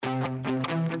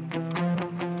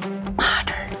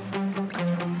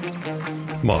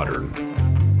Modern.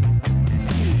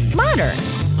 Modern.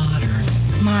 Modern.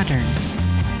 Modern.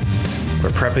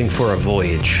 We're prepping for a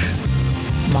voyage.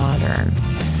 Modern.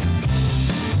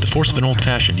 The force of an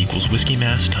old-fashioned equals whiskey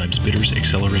mass times bitters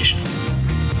acceleration.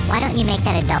 Why don't you make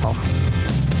that a double?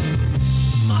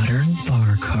 Modern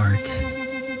Bar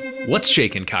Cart. What's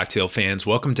shaking, cocktail fans?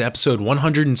 Welcome to episode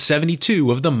 172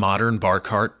 of the Modern Bar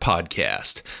Cart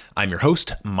podcast. I'm your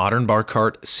host, Modern Bar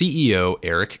Cart CEO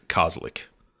Eric Kozlik.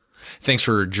 Thanks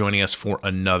for joining us for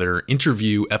another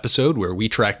interview episode where we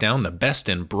track down the best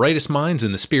and brightest minds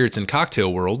in the spirits and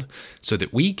cocktail world so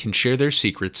that we can share their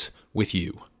secrets with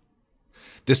you.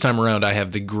 This time around, I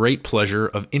have the great pleasure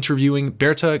of interviewing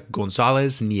Bertha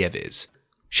González Nieves.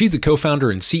 She's the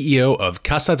co-founder and CEO of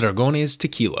Casa Dragones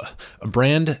Tequila, a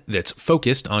brand that's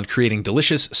focused on creating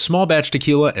delicious small batch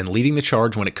tequila and leading the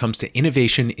charge when it comes to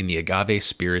innovation in the agave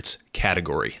spirits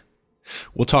category.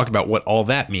 We'll talk about what all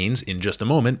that means in just a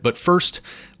moment, but first,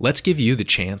 let's give you the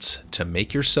chance to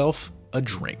make yourself a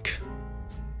drink.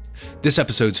 This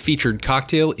episode's featured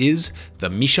cocktail is the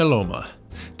Micheloma.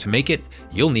 To make it,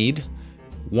 you'll need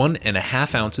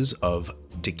 1.5 ounces of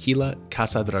Tequila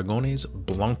Casa Dragones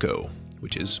Blanco,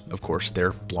 which is, of course,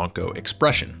 their Blanco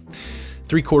expression,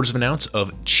 3/4 ounce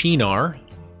of Cynar,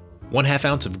 1/2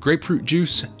 ounce of grapefruit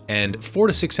juice, and 4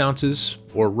 to 6 ounces,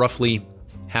 or roughly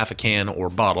half a can or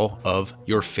bottle of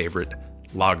your favorite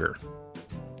lager.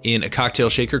 In a cocktail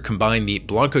shaker, combine the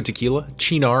Blanco tequila,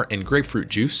 Cynar, and grapefruit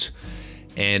juice,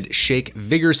 and shake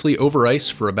vigorously over ice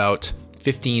for about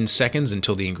 15 seconds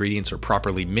until the ingredients are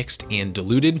properly mixed and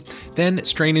diluted. Then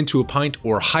strain into a pint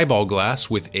or highball glass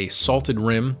with a salted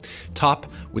rim, top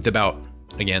with about,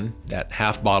 again, that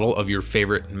half bottle of your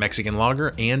favorite Mexican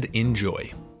lager, and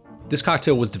enjoy. This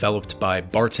cocktail was developed by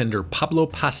bartender Pablo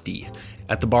Pasti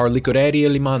at the bar Licoreria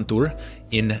Limantur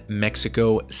in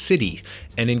Mexico City.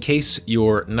 And in case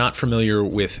you're not familiar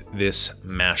with this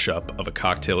mashup of a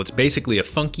cocktail, it's basically a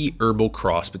funky herbal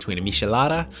cross between a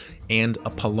michelada and a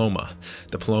paloma.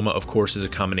 The paloma, of course, is a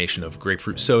combination of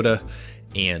grapefruit soda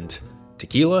and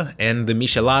tequila, and the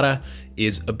michelada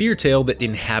is a beer tail that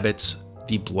inhabits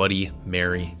the Bloody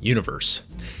Mary universe.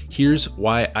 Here's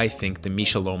why I think the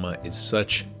Micheloma is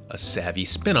such a savvy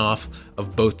spin-off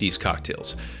of both these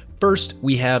cocktails. First,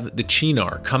 we have the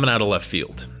Cynar coming out of left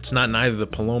field. It's not neither the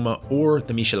Paloma or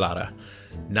the Michelada,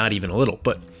 not even a little,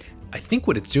 but I think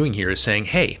what it's doing here is saying,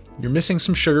 hey, you're missing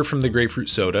some sugar from the grapefruit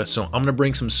soda, so I'm gonna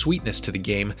bring some sweetness to the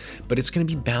game, but it's gonna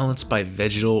be balanced by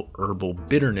vegetal herbal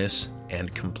bitterness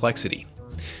and complexity.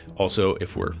 Also,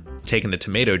 if we're taking the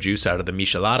tomato juice out of the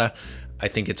Michelada, I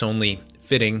think it's only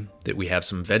fitting that we have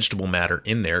some vegetable matter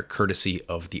in there, courtesy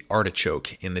of the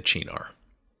artichoke in the Cynar.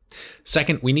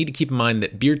 Second, we need to keep in mind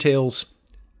that beer tails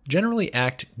generally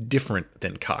act different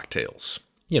than cocktails,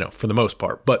 for the most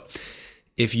part. But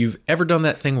if you've ever done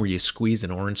that thing where you squeeze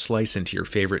an orange slice into your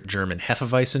favorite German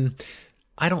Hefeweizen,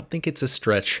 I don't think it's a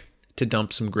stretch to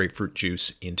dump some grapefruit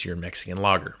juice into your Mexican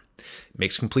lager. It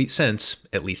makes complete sense,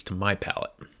 at least to my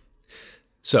palate.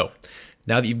 So,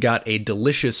 now that you've got a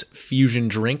delicious fusion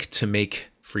drink to make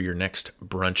for your next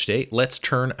brunch date, let's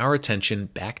turn our attention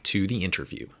back to the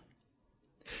interview.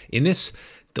 In this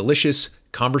delicious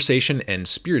conversation and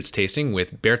spirits tasting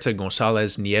with Bertha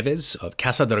González Nieves of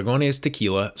Casa Dragones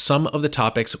Tequila, some of the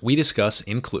topics we discuss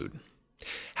include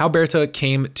how Bertha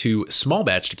came to small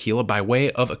batch tequila by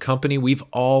way of a company we've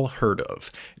all heard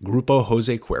of, Groupo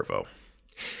Jose Cuervo.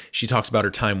 She talks about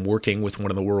her time working with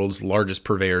one of the world's largest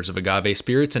purveyors of agave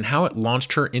spirits and how it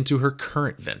launched her into her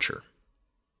current venture.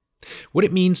 What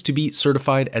it means to be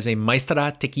certified as a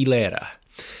Maestra Tequilera,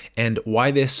 and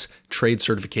why this trade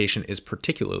certification is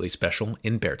particularly special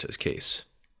in Bertha's case.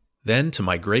 Then, to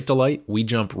my great delight, we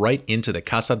jump right into the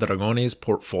Casa Dragones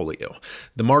portfolio.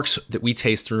 The marks that we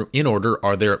taste through in order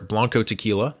are their Blanco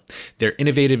Tequila, their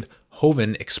innovative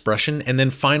Joven expression, and then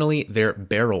finally their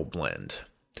barrel blend.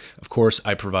 Of course,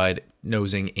 I provide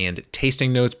nosing and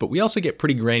tasting notes, but we also get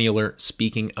pretty granular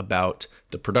speaking about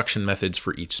the production methods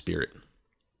for each spirit.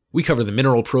 We cover the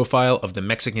mineral profile of the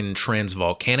Mexican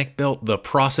Trans-Volcanic Belt, the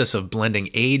process of blending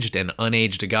aged and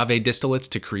unaged agave distillates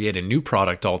to create a new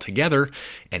product altogether,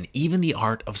 and even the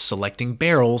art of selecting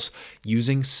barrels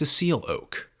using Sessile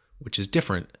oak, which is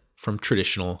different from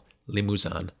traditional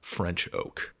Limousin French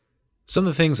oak. Some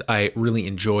of the things I really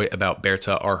enjoy about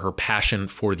Bertha are her passion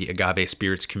for the agave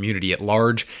spirits community at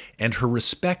large and her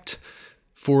respect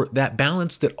for that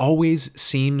balance that always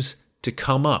seems to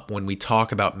come up when we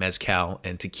talk about mezcal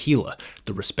and tequila,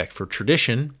 the respect for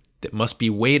tradition that must be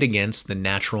weighed against the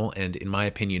natural and, in my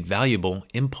opinion, valuable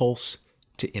impulse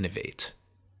to innovate.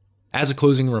 As a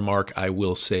closing remark, I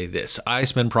will say this. I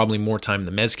spend probably more time in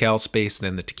the mezcal space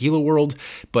than the tequila world,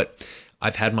 but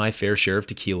I've had my fair share of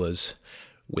tequilas.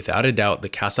 Without a doubt, the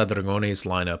Casa Dragones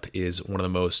lineup is one of the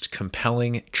most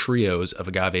compelling trios of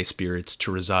agave spirits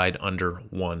to reside under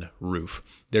one roof.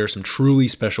 There are some truly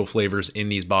special flavors in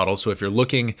these bottles, so if you're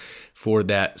looking for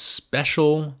that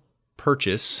special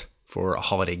purchase for a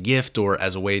holiday gift or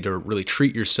as a way to really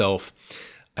treat yourself,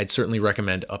 I'd certainly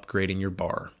recommend upgrading your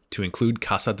bar to include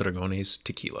Casa Dragones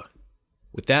tequila.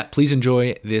 With that, please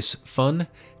enjoy this fun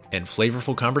and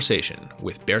flavorful conversation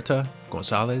with Bertha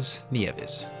González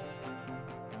Nieves.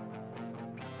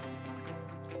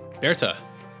 Bertha,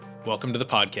 welcome to the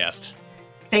podcast.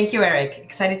 Thank you, Eric.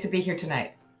 Excited to be here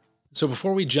tonight. So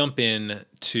before we jump in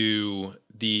to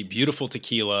the beautiful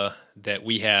tequila that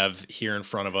we have here in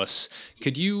front of us,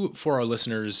 could you, for our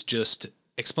listeners, just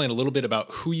explain a little bit about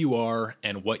who you are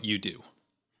and what you do?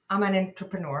 I'm an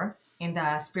entrepreneur in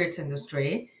the spirits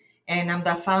industry, and I'm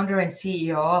the founder and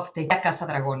CEO of the Casa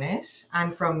Dragones.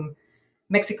 I'm from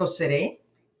Mexico City,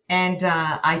 and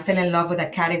I fell in love with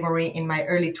that category in my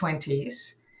early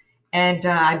 20s. And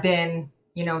I've been,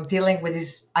 dealing with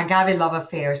this agave love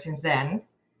affair since then.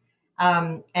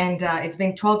 It's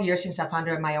been 12 years since I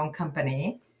founded my own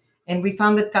company. And we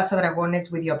founded Casa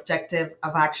Dragones with the objective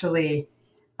of actually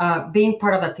being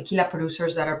part of the tequila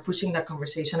producers that are pushing the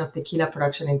conversation of tequila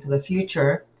production into the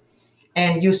future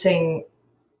and using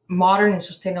modern and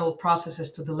sustainable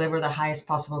processes to deliver the highest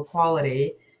possible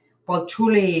quality while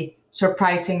truly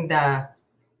surprising the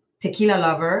tequila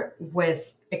lover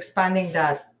with expanding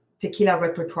that tequila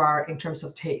repertoire in terms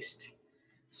of taste.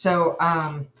 So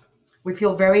we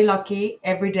feel very lucky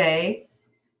every day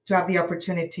to have the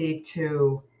opportunity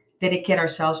to dedicate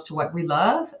ourselves to what we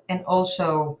love, and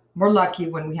also more lucky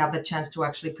when we have the chance to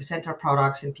actually present our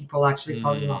products and people actually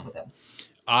fall in love with them.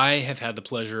 I have had the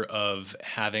pleasure of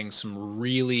having some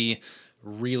really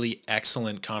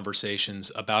excellent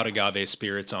conversations about agave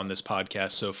spirits on this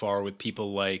podcast so far with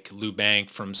people like Lou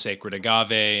Bank from Sacred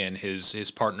Agave and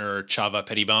his partner Chava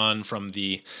Periban from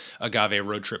the Agave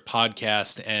Road Trip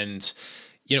podcast. And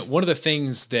one of the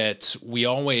things that we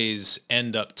always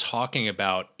end up talking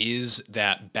about is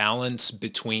that balance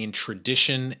between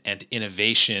tradition and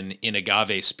innovation in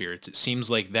agave spirits. It seems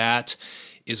like that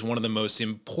is one of the most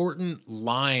important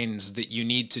lines that you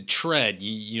need to tread.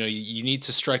 You need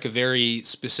to strike a very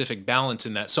specific balance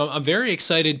in that. So I'm very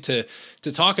excited to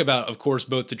talk about, of course,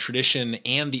 both the tradition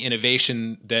and the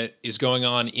innovation that is going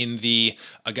on in the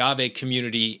agave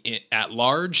community at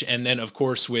large, and then, of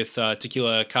course, with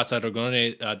Tequila Casa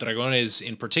Dragones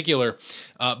in particular.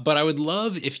 But I would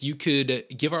love if you could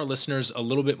give our listeners a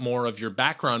little bit more of your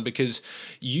background, because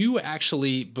you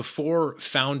actually, before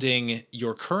founding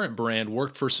your current brand,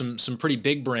 worked for some pretty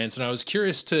big brands, and I was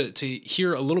curious to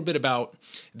hear a little bit about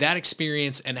that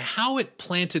experience and how it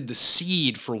planted the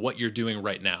seed for what you're doing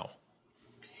right now.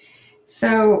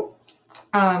 So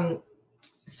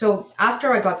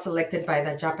after I got selected by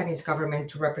the Japanese government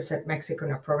to represent Mexico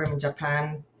in a program in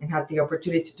Japan and had the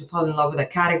opportunity to fall in love with the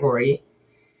category,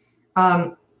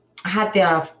 I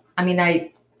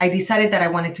decided that I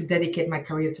wanted to dedicate my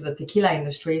career to the tequila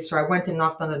industry. So I went and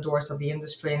knocked on the doors of the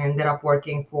industry and ended up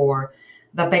working for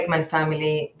the Beckman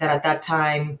family that at that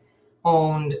time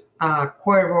owned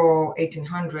Cuervo,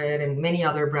 1800, and many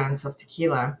other brands of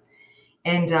tequila.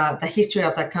 And the history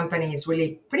of that company is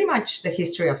really pretty much the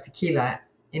history of tequila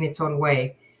in its own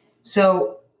way.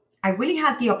 So I really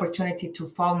had the opportunity to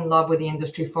fall in love with the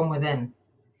industry from within.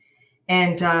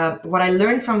 And what I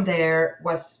learned from there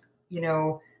was,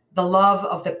 the love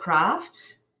of the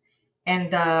craft.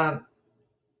 And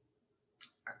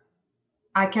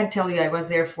I can't tell you, I was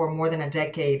there for more than a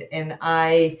decade, and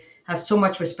I have so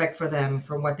much respect for them,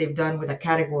 from what they've done with the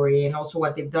category and also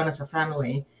what they've done as a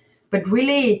family. But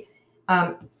really,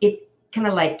 it kind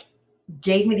of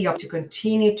gave me the opportunity to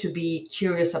continue to be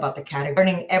curious about the category,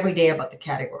 learning every day about the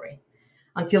category,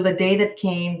 until the day that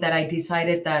came that I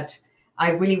decided that I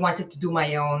really wanted to do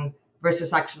my own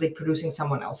versus actually producing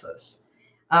someone else's.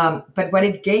 But what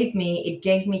it gave me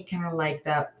kind of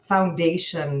the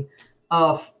foundation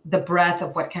of the breadth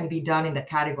of what can be done in the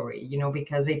category,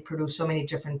 because they produce so many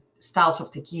different styles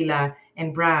of tequila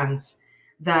and brands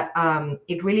that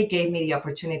it really gave me the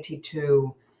opportunity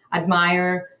to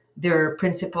admire their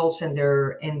principles and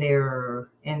the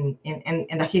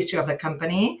history of the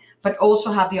company, but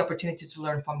also have the opportunity to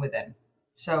learn from within.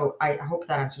 So I hope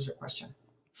that answers your question.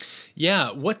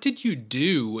 Yeah. What did you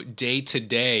do day to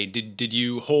day? Did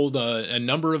you hold a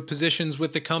number of positions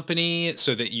with the company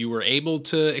so that you were able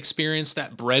to experience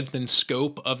that breadth and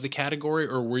scope of the category,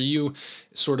 or were you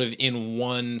sort of in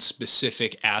one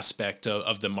specific aspect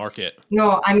of the market?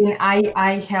 No,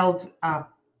 I held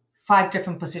 5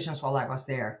 different positions while I was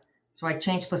there. So I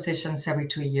changed positions every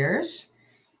 2 years.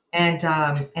 And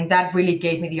that really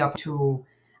gave me the opportunity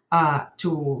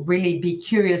to really be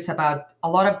curious about a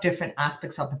lot of different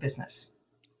aspects of the business.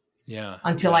 Yeah.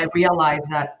 Until I realized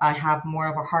that I have more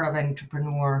of a heart of an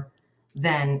entrepreneur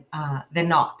than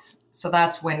not. So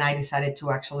that's when I decided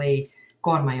to actually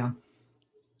go on my own.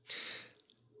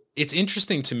 It's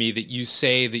interesting to me that you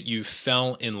say that you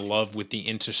fell in love with the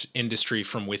industry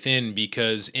from within,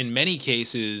 because in many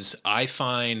cases, I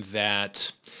find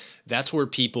that that's where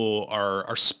people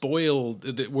are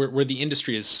spoiled, where the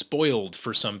industry is spoiled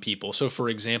for some people. So, for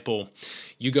example,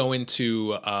 you go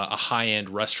into a high-end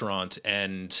restaurant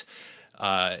and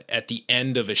at the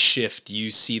end of a shift,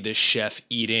 you see the chef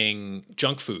eating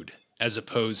junk food as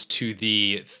opposed to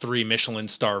the 3 Michelin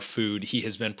star food he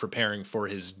has been preparing for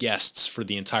his guests for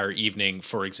the entire evening,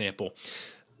 for example.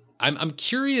 I'm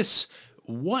curious,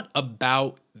 what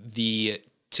about the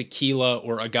tequila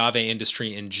or agave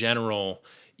industry in general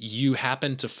you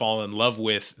happen to fall in love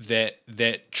with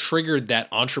that triggered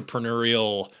that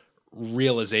entrepreneurial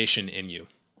realization in you?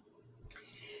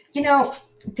 You know,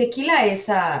 tequila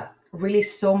is really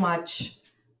so much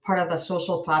part of the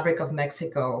social fabric of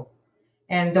Mexico.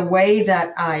 And the way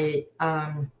that I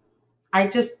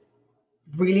just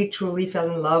really truly fell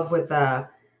in love with the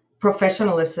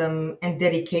professionalism and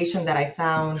dedication that I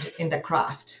found in the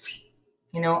craft.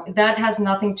 You know, that has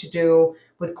nothing to do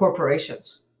with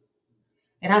corporations.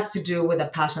 It has to do with the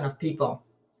passion of people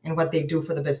and what they do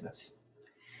for the business.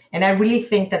 And I really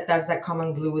think that that's the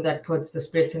common glue that puts the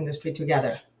spirits industry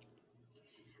together.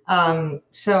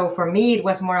 So for me, it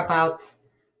was more about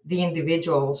the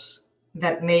individuals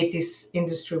that made this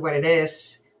industry what it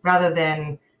is, rather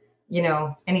than, you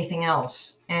know, anything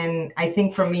else. And I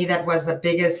think for me, that was the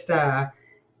biggest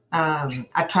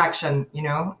attraction. You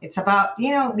know, it's about,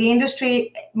 you know, the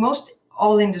industry, most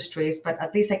all industries, but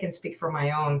at least I can speak for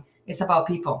my own. It's about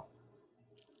people,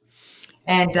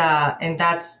 and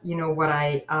that's, you know, where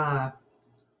I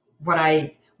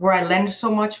learned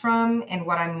so much from, and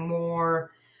what I'm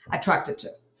more attracted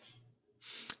to.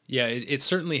 Yeah, it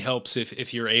certainly helps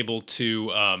if you're able to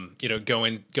go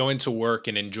into work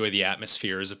and enjoy the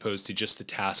atmosphere as opposed to just the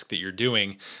task that you're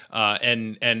doing.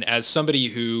 And as somebody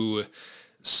who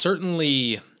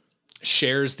certainly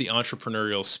shares the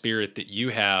entrepreneurial spirit that you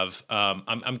have,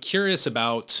 I'm curious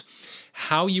about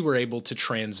how you were able to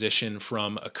transition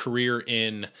from a career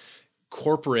in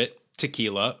corporate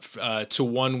tequila to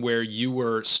one where you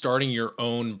were starting your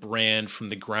own brand from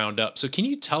the ground up. So can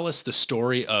you tell us the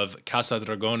story of Casa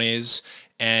Dragones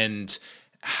and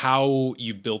how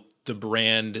you built the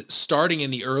brand starting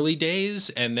in the early days?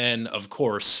 And then, of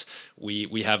course,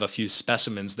 we have a few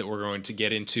specimens that we're going to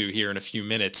get into here in a few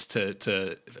minutes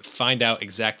to find out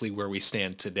exactly where we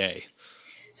stand today.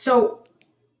 So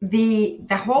the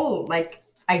whole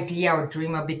idea or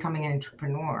dream of becoming an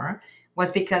entrepreneur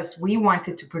was because we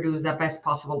wanted to produce the best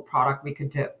possible product we could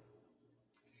do.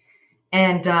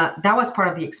 And that was part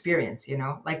of the experience, you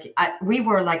know, we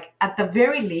were like, at the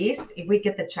very least, if we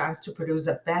get the chance to produce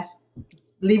the best,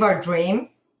 live our dream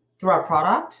through our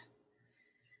product,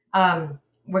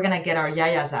 we're going to get our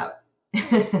yayas out.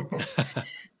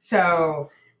 So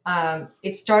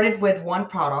it started with one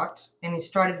product, and it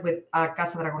started with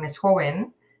Casa Dragones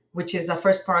Joven, which is the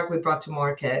first product we brought to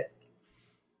market.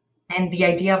 And the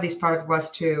idea of this product was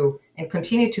to, and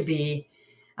continue to be,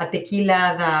 a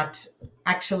tequila that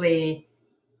actually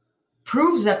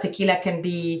proves that tequila can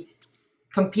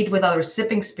compete with other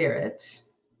sipping spirits,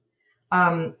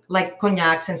 like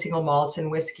cognacs and single malts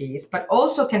and whiskeys, but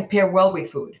also can pair well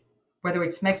with food, whether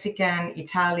it's Mexican,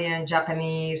 Italian,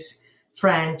 Japanese,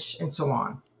 French, and so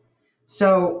on.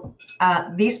 So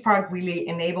this product really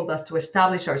enabled us to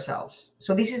establish ourselves.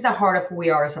 So this is the heart of who we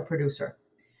are as a producer.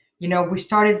 You know, we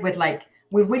started with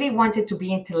we really wanted to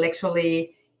be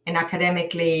intellectually and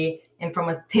academically and from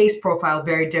a taste profile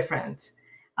very different.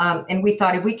 And we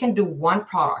thought, if we can do one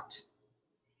product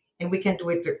and we can do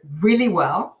it really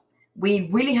well, we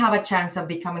really have a chance of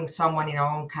becoming someone in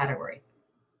our own category.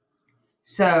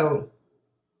 So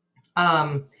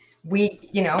we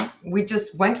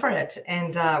just went for it.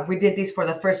 And we did this for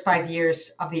the first 5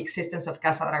 years of the existence of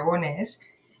Casa Dragones.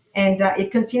 And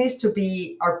it continues to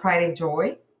be our pride and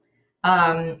joy.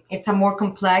 It's a more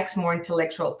complex, more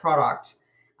intellectual product,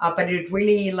 but it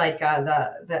really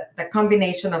the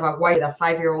combination of a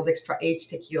 5-year-old extra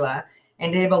aged tequila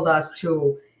enabled us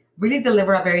to really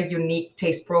deliver a very unique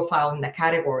taste profile in the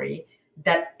category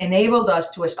that enabled us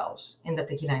to ourselves in the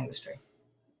tequila industry.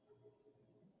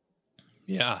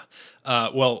 Yeah.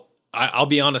 Well, I'll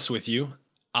be honest with you.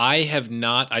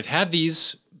 I've had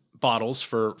these bottles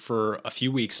for a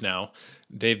few weeks now.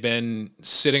 They've been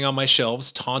sitting on my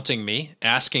shelves, taunting me,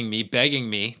 asking me, begging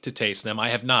me to taste them. I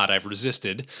have not. I've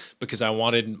resisted because I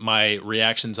wanted my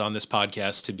reactions on this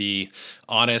podcast to be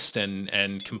honest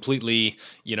and completely,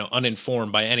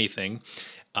 uninformed by anything.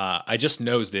 I just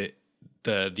nosed it,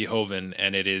 the Joven,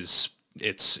 and it's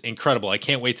incredible. I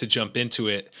can't wait to jump into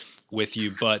it with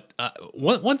you. But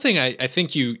one thing I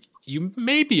think you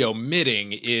may be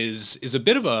omitting is a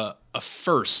bit of a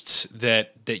first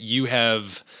that you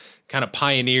have kind of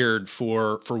pioneered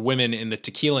for women in the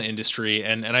tequila industry.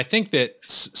 And I think that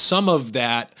some of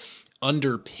that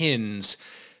underpins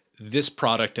this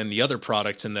product and the other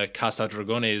products in the Casa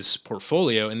Dragones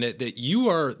portfolio, and that you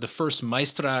are the first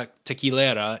Maestra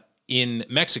Tequilera in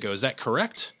Mexico. Is that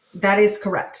correct? That is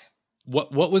correct.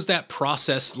 What was that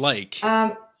process like?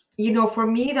 For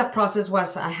me, the process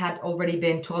was I had already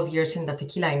been 12 years in the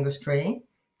tequila industry.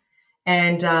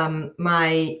 And one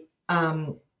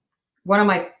of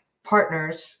my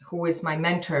partners, who is my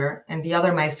mentor, and the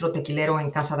other Maestro Tequilero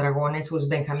in Casa Dragones, who's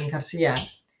Benjamin Garcia,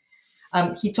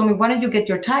 he told me, why don't you get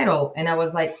your title? And I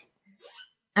was like,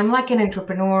 I'm like an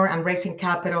entrepreneur. I'm raising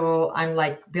capital. I'm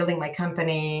like building my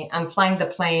company. I'm flying the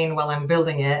plane while I'm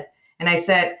building it. And I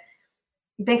said,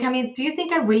 Benjamin, do you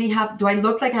think do I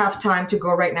look like I have time to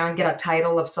go right now and get a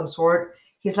title of some sort?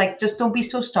 He's like, just don't be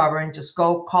so stubborn. Just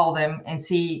go call them and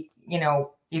see,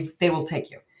 if they will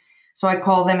take you. So I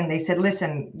called them and they said,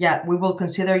 listen, yeah, we will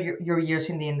consider your years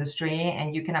in the industry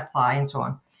and you can apply and so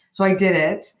on. So I did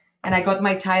it and I got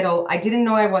my title. I didn't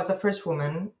know I was the first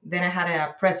woman. Then I had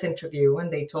a press interview and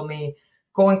they told me,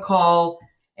 go and call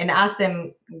and ask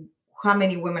them how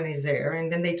many women is there.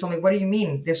 And then they told me, what do you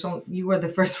mean? You were the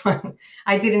first one.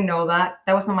 I didn't know that.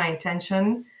 That was not my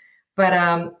intention. But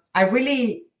I'm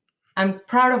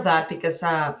proud of that because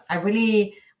I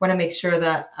really want to make sure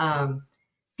that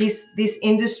this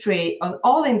industry,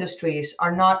 all industries,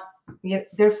 are not,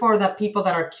 they're for the people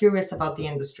that are curious about the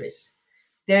industries.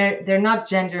 They're not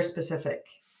gender specific.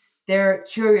 They're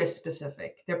curious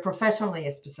specific. They're professionally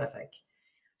specific.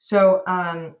 So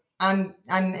I'm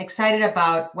excited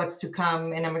about what's to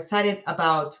come, and I'm excited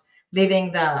about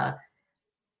living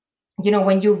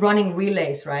when you're running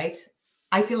relays, right?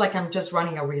 I feel like I'm just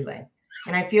running a relay.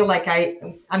 And I feel like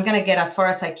I'm going to get as far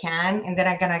as I can, and then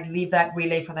I'm going to leave that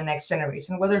relay for the next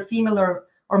generation, whether female or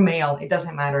male, it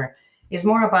doesn't matter. It's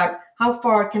more about how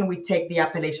far can we take the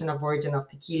appellation of origin of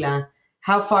tequila?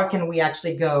 How far can we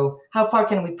actually go? How far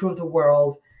can we prove the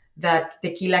world that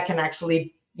tequila can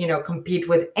actually, compete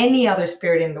with any other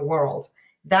spirit in the world?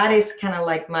 That is kind of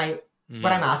like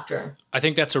what I'm after. I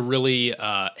think that's a really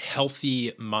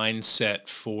healthy mindset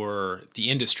for the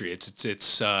industry.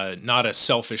 It's not a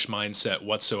selfish mindset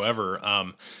whatsoever.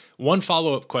 One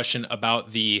follow-up question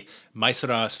about the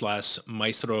Maestro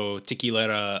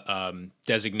Tequilera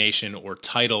designation or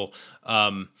title.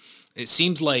 It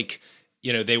seems like,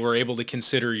 they were able to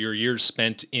consider your years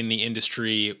spent in the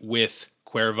industry with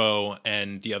Cuervo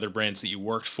and the other brands that you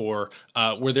worked for.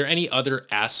 Were there any other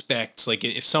aspects, like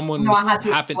if someone I had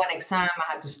to do an exam,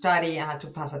 I had to study, I had to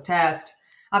pass a test,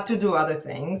 I have to do other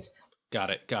things.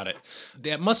 Got it.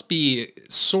 That must be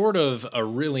sort of a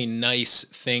really nice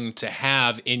thing to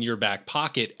have in your back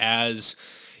pocket as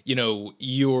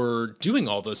you're doing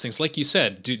all those things. Like you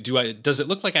said, does it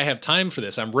look like I have time for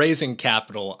this? I'm raising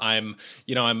capital. I'm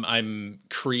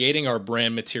creating our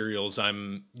brand materials.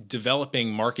 I'm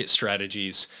developing market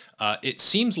strategies. It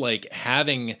seems like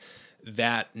having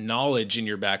that knowledge in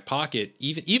your back pocket,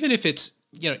 even if it's,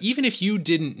 even if you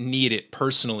didn't need it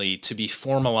personally to be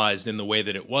formalized in the way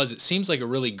that it was, it seems like a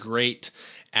really great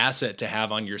asset to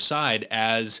have on your side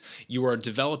as you are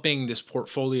developing this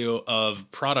portfolio of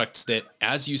products that,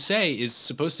 as you say, is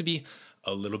supposed to be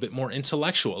a little bit more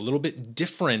intellectual, a little bit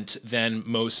different than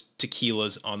most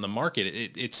tequilas on the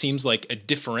market. It seems like a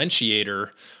differentiator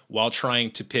while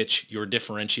trying to pitch your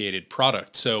differentiated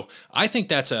product. So I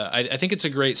think I think it's a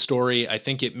great story. I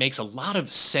think it makes a lot of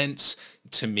sense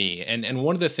to me. And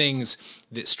one of the things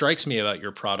that strikes me about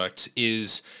your product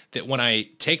is that when I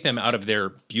take them out of their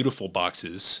beautiful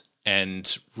boxes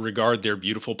and regard their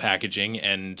beautiful packaging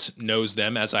and nose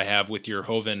them as I have with your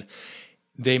Joven,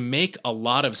 they make a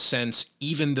lot of sense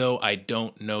even though I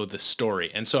don't know the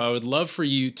story. And so I would love for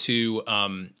you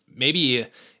to maybe,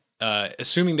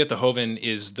 assuming that the Joven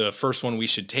is the first one we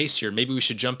should taste here, maybe we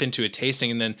should jump into a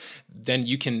tasting, and then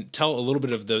you can tell a little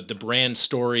bit of the brand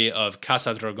story of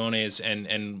Casa Dragones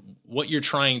and what you're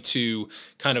trying to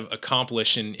kind of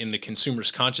accomplish in the consumer's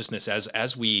consciousness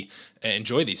as we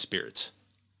enjoy these spirits.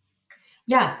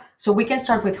 Yeah, so we can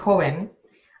start with Joven.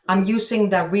 I'm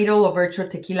using the Riedel Overture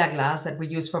tequila glass that we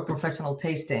use for professional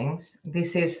tastings.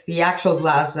 This is the actual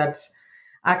glass that's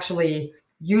actually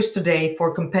used today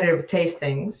for competitive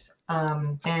tastings,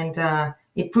 and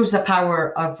it proves the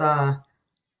power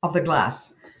of the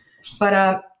glass.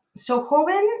 But so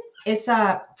Joven is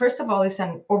first of all, is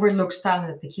an overlooked style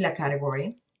in the tequila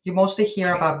category. You mostly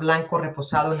hear about Blanco,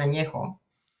 Reposado, and Añejo.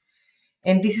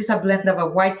 And this is a blend of a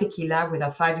white tequila with a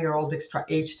 5-year-old extra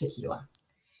aged tequila.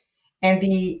 And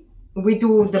we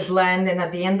do the blend, and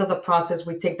at the end of the process,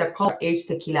 we take the color aged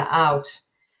tequila out,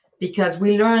 because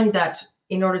we learned that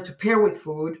in order to pair with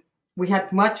food, we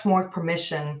had much more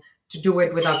permission to do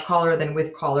it without color than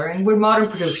with color. And we're modern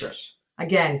producers.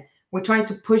 Again, we're trying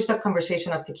to push the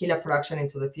conversation of tequila production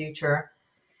into the future.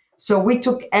 So we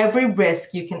took every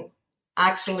risk you can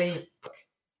actually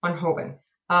on Joven.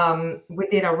 We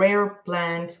did a rare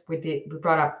blend. We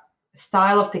brought up a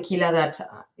style of tequila that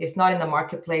is not in the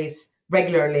marketplace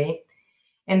regularly.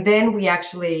 And then we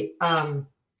actually,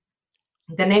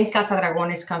 the name Casa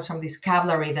Dragones comes from this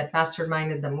cavalry that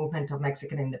masterminded the movement of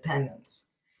Mexican independence.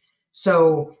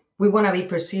 So we want to be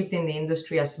perceived in the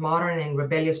industry as modern and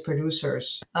rebellious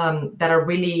producers that are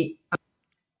really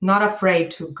not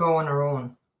afraid to go on our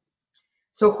own.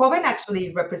 So Joven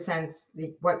actually represents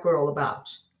what we're all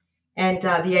about. And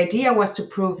the idea was to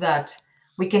prove that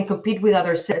we can compete with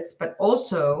other sets, but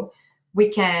also we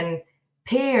can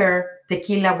pair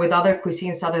tequila with other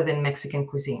cuisines other than Mexican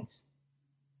cuisines.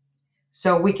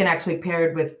 So we can actually pair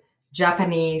it with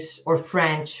Japanese or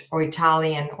French or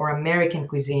Italian or American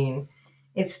cuisine.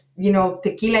 It's,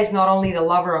 tequila is not only the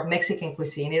lover of Mexican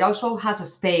cuisine, it also has a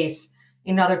space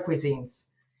in other cuisines.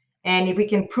 And if we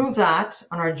can prove that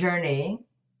on our journey,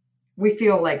 we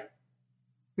feel like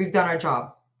we've done our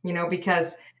job,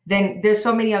 because then there's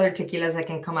so many other tequilas that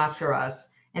can come after us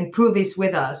and prove this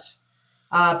with us,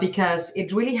 because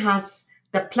it really has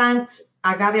the plant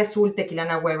agave azul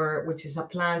tequilana Weber, which is a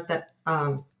plant that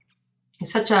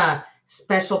is such a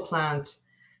special plant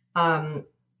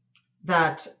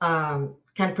that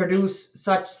can produce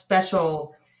such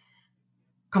special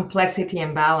complexity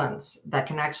and balance that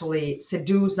can actually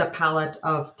seduce the palate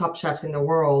of top chefs in the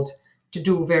world to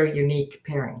do very unique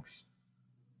pairings.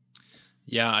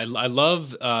 Yeah, I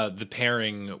love the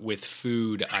pairing with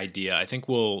food idea. I think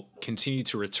we'll continue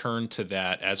to return to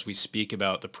that as we speak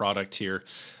about the product here.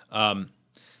 One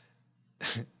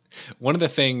of the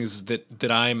things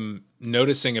that I'm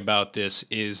noticing about this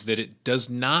is that it does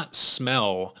not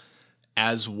smell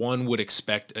as one would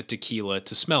expect a tequila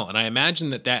to smell. And I imagine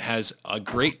that has a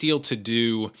great deal to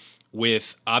do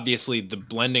with obviously the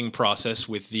blending process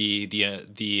with the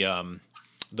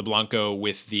Blanco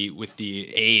with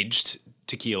the aged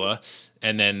tequila,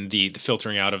 and then the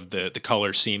filtering out of the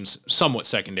color seems somewhat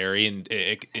secondary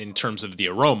in terms of the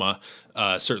aroma.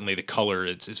 Certainly the color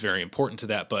is very important to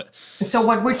that. But so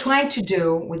what we're trying to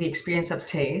do with the experience of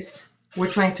taste, we're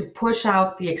trying to push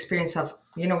out the experience of,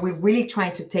 we're really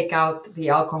trying to take out the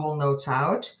alcohol notes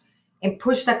out and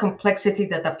push the complexity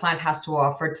that the plant has to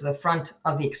offer to the front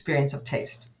of the experience of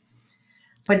taste.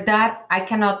 But that, I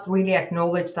cannot really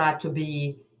acknowledge that to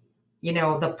be,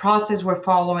 the process we're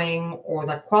following or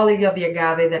the quality of the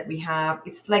agave that we have.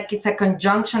 It's like it's a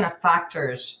conjunction of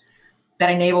factors that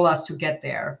enable us to get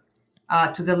there,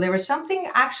 to deliver something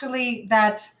actually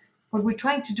that what we're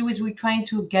trying to do is we're trying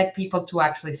to get people to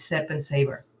actually sip and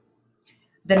savor.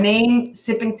 The name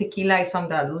Sipping Tequila is on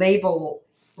the label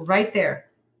right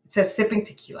there. It says Sipping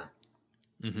Tequila.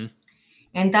 Mm-hmm.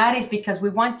 And that is because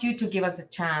we want you to give us a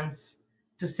chance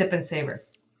to sip and savor.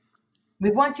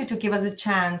 We want you to give us a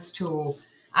chance to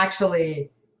actually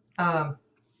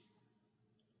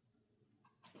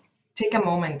take a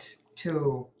moment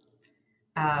to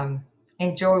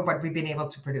enjoy what we've been able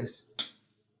to produce.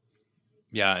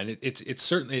 Yeah, and it's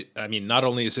certainly, I mean, not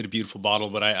only is it a beautiful bottle,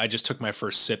 but I just took my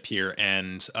first sip here,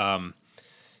 and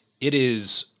it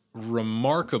is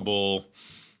remarkable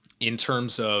in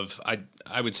terms of,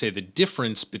 I would say, the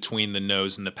difference between the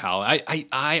nose and the palate.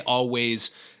 I always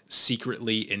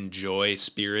secretly enjoy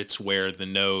spirits where the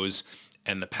nose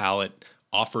and the palate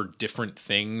offer different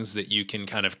things that you can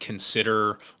kind of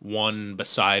consider one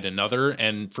beside another.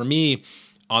 And for me,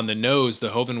 on the nose, the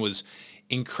Joven was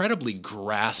incredibly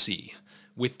grassy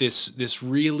with this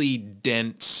really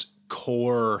dense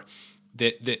core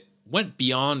that went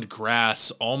beyond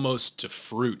grass almost to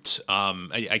fruit.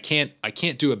 I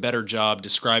can't do a better job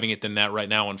describing it than that right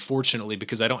now, unfortunately,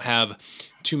 because I don't have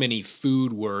too many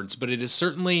food words, but it is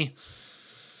certainly,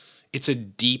 it's a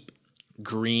deep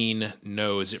green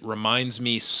nose. It reminds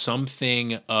me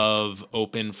something of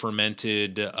open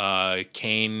fermented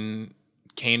cane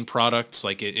products.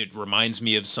 Like it reminds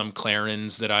me of some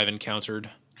Clarins that I've encountered.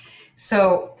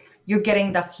 So you're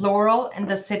getting the floral and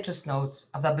the citrus notes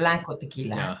of the Blanco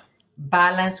Tequila,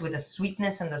 balanced with the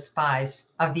sweetness and the spice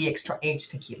of the extra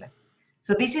aged tequila.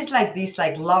 So this is like this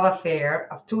like love affair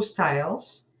of two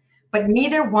styles, but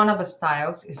neither one of the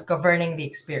styles is governing the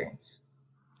experience.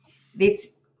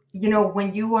 It's,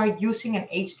 when you are using an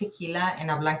aged tequila and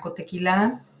a Blanco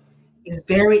tequila, it's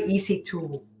very easy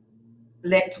to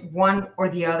let one or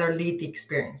the other lead the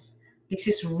experience. This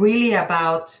is really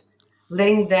about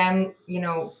letting them,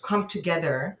 come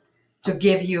together to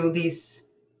give you this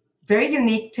very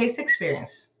unique taste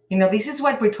experience. This is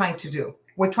what we're trying to do.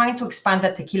 We're trying to expand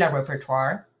the tequila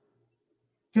repertoire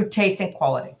through taste and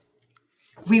quality.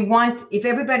 We want, if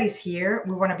everybody's here,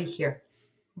 we want to be here.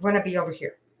 We want to be over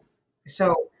here.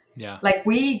 So,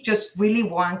 we just really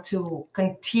want to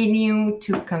continue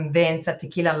to convince a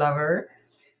tequila lover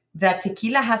that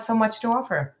tequila has so much to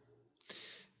offer.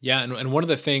 Yeah, and one of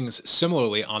the things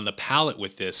similarly on the palate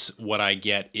with this, what I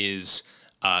get is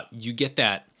you get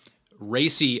that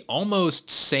racy, almost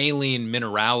saline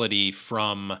minerality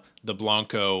from the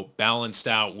Blanco, balanced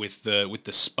out with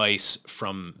the spice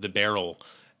from the barrel.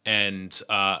 And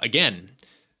again,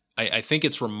 I think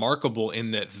it's remarkable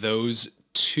in that those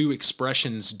two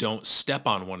expressions don't step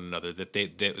on one another,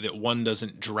 that one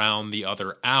doesn't drown the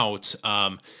other out.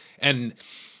 And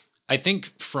I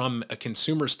think from a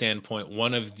consumer standpoint,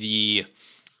 one of the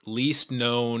least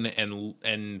known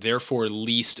and therefore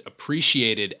least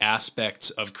appreciated aspects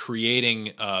of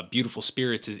creating beautiful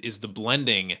spirits is the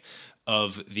blending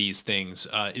of these things.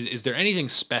 Is there anything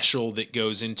special that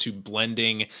goes into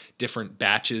blending different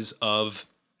batches of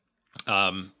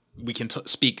we can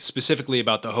speak specifically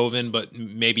about the Joven, but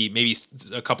maybe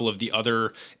a couple of the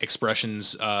other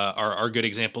expressions are good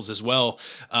examples as well.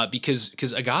 Because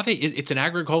agave, it's an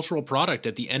agricultural product.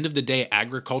 At the end of the day,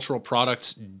 agricultural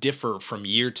products differ from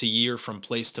year to year, from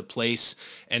place to place.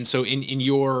 And so in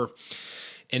your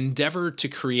endeavor to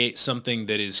create something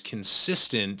that is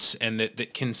consistent and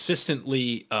that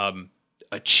consistently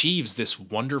achieves this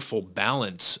wonderful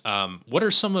balance, what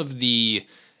are some of the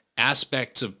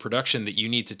aspects of production that you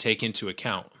need to take into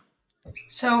account?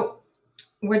 So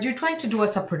what you're trying to do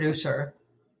as a producer,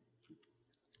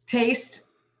 taste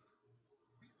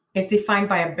is defined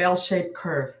by a bell-shaped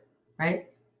curve, right?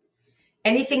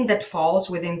 Anything that falls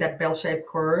within that bell-shaped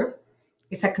curve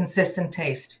is a consistent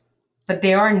taste, but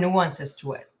there are nuances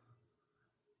to it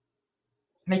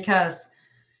because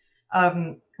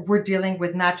we're dealing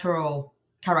with natural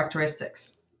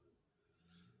characteristics.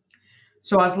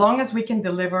 So as long as we can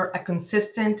deliver a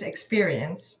consistent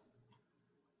experience,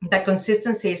 that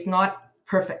consistency is not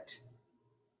perfect.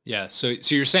 Yeah. So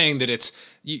you're saying that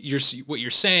what you're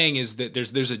saying is that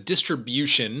there's a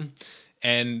distribution,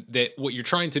 and that what you're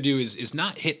trying to do is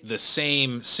not hit the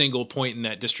same single point in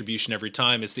that distribution every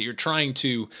time. It's that you're trying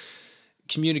to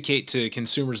communicate to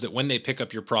consumers that when they pick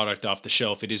up your product off the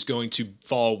shelf, it is going to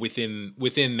fall within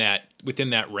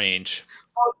that range.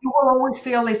 You will always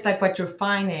feel it's like what you're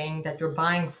finding that you're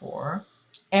buying for.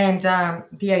 And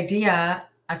the idea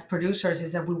as producers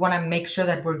is that we want to make sure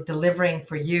that we're delivering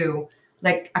for you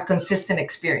like a consistent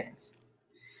experience.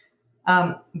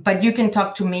 But you can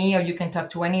talk to me or you can talk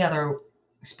to any other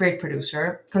spirit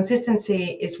producer.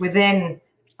 Consistency is within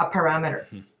a parameter.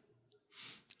 Mm-hmm.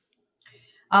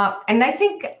 And I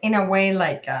think in a way,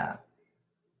 like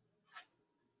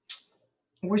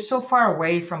we're so far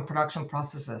away from production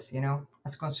processes,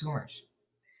 as consumers.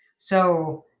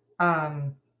 So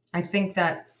I think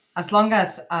that as long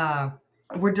as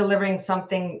we're delivering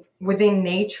something within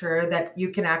nature that you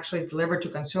can actually deliver to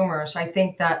consumers, I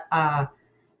think that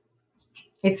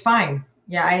it's fine.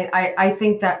 Yeah, I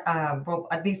think that, well,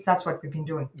 at least that's what we've been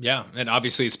doing. Yeah, and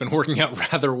obviously it's been working out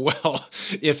rather well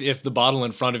if the bottle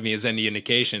in front of me is any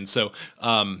indication. So,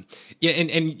 yeah,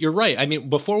 and you're right. I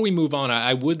mean, before we move on,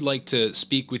 I would like to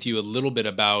speak with you a little bit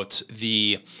about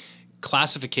the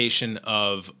classification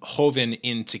of Joven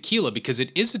in tequila, because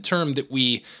it is a term that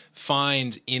we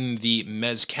find in the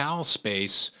mezcal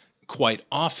space quite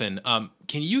often.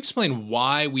 Can you explain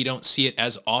why we don't see it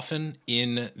as often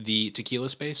in the tequila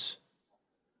space?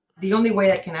 The only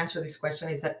way I can answer this question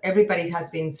is that everybody has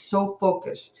been so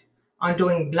focused on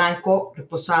doing Blanco,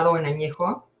 Reposado, and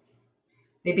Añejo.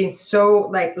 They've been so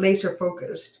laser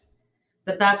focused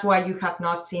that's why you have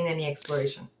not seen any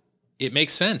exploration. It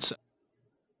makes sense.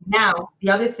 Now,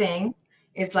 the other thing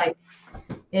is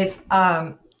if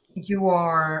you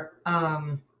are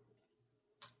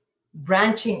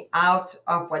branching out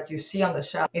of what you see on the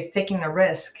shelf, is taking a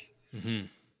risk,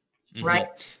 mm-hmm. right?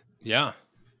 Yeah.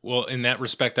 Well, in that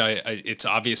respect, it's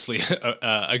obviously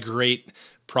a great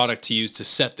product to use to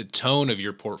set the tone of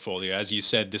your portfolio? As you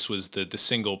said, this was the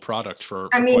single product for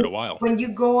I mean, quite a while. when you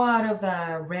go out of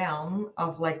the realm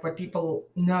of like what people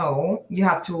know, you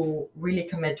have to really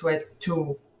commit to it,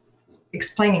 to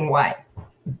explaining why.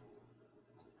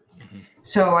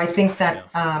 So I think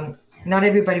that not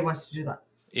everybody wants to do that.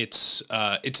 It's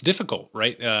difficult,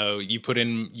 right? You put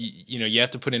in, you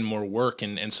have to put in more work,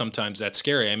 and sometimes that's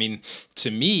scary. I mean, to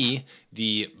me,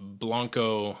 the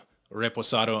Blanco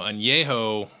Reposado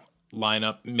Añejo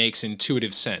lineup makes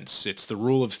intuitive sense. It's the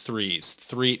rule of threes.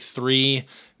 Three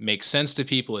makes sense to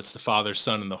people. It's the Father,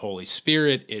 Son, and the Holy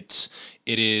Spirit. It's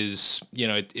a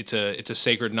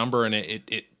sacred number, and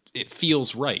it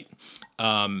feels right.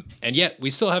 And yet we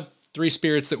still have three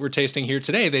spirits that we're tasting here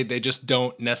today. They just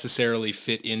don't necessarily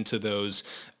fit into those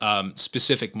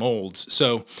specific molds.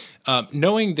 So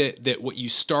knowing that what you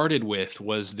started with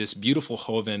was this beautiful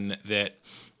Joven that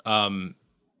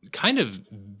kind of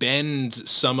bends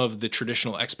some of the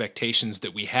traditional expectations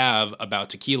that we have about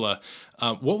tequila,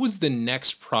 what was the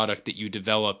next product that you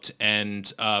developed,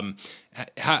 and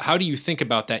how do you think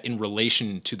about that in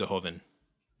relation to the Joven?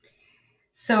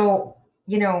 So,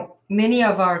 many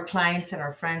of our clients and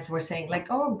our friends were saying like,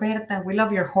 oh, Bertha, we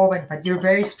love your Joven, but you're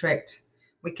very strict.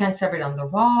 We can't serve it on the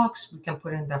rocks. We can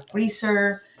put it in the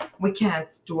freezer. We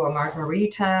can't do a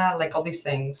margarita, like all these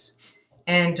things.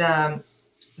 And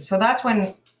so that's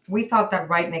when we thought that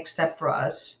right next step for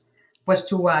us was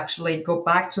to actually go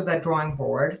back to the drawing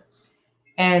board.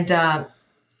 And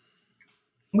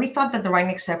we thought that the right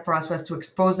next step for us was to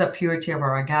expose the purity of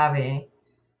our agave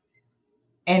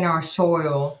and our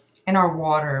soil and our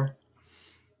water,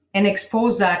 and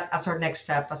expose that as our next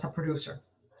step as a producer,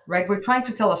 right? We're trying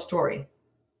to tell a story.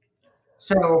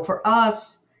 So for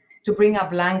us to bring a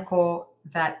Blanco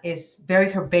that is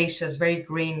very herbaceous, very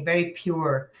green, very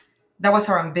pure, that was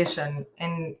our ambition.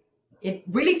 And it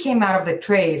really came out of the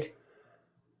trade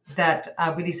that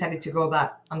we decided to go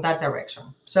on that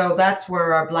direction. So that's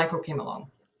where our Blanco came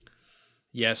along.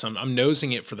 Yes, I'm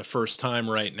nosing it for the first time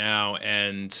right now,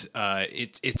 and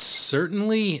it's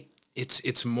certainly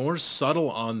it's more subtle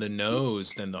on the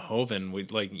nose than the Joven. We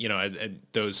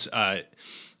those.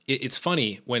 It's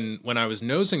funny when I was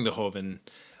nosing the Joven,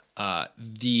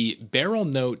 the barrel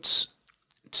notes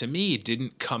to me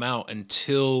didn't come out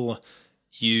until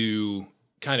you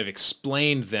kind of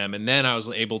explained them, and then I was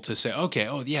able to say, okay,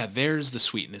 oh yeah, there's the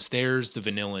sweetness, there's the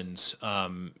vanillins,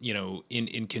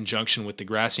 in conjunction with the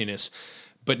grassiness.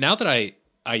 But now that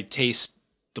I taste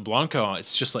the Blanco,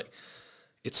 it's just like,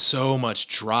 it's so much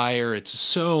drier. It's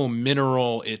so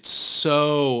mineral. It's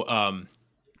so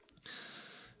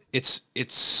it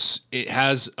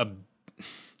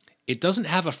doesn't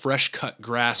have a fresh cut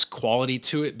grass quality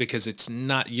to it, because it's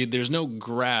not. There's no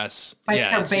grass. But it's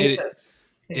herbaceous.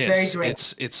 It's very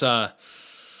great.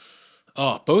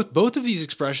 Both of these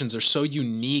expressions are so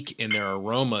unique in their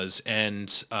aromas,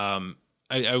 and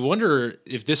I wonder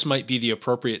if this might be the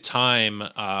appropriate time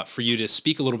for you to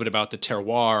speak a little bit about the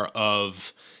terroir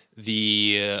of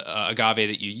the agave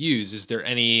that you use. Is there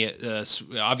any,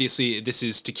 obviously this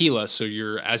is tequila, so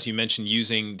you're, as you mentioned,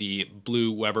 using the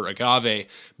Blue Weber agave,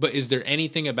 but is there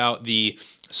anything about the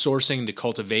sourcing, the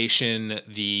cultivation,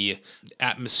 the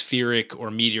atmospheric or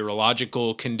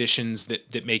meteorological conditions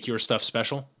that make your stuff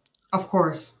special? Of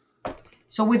course.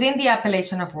 So within the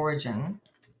appellation of origin,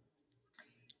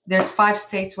 there's 5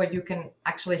 states where you can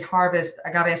actually harvest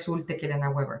agave azul tequila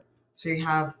en Weber. So you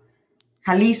have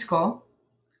Jalisco,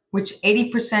 which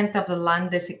 80% of the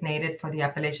land designated for the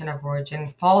appellation of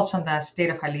origin falls on the state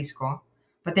of Jalisco.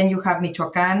 But then you have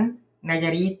Michoacán,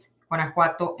 Nayarit,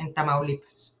 Guanajuato, and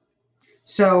Tamaulipas.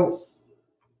 So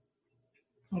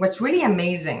what's really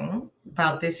amazing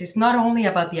about this is not only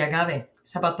about the agave,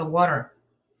 it's about the water.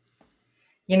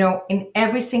 In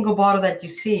every single bottle that you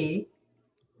see,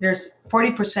 there's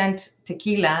 40%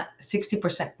 tequila,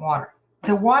 60% water.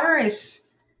 The water is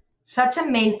such a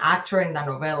main actor in the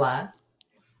novela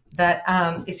that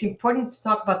it's important to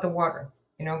talk about the water,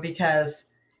 because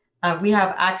we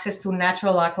have access to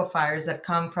natural aquifers that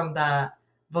come from the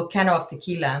volcano of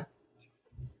tequila.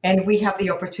 And we have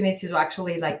the opportunity to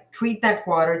actually treat that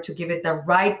water to give it the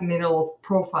right mineral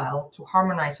profile to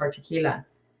harmonize our tequila.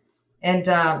 And,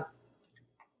 I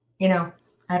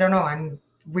don't know, I'm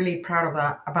really proud of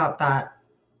about that.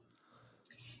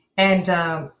 And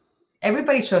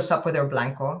everybody shows up with their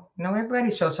Blanco. Everybody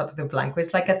shows up with their Blanco.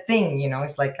 It's like a thing,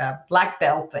 it's like a black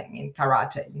belt thing in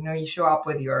karate. You show up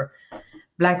with your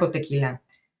Blanco tequila.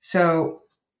 So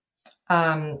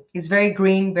it's very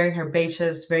green, very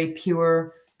herbaceous, very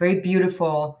pure, very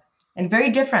beautiful, and very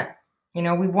different.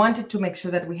 We wanted to make sure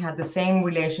that we had the same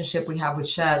relationship we have with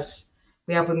chefs,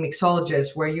 we have with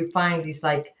mixologists, where you find these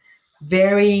like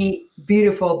very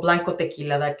beautiful Blanco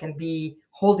Tequila that can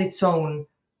hold its own,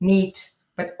 neat,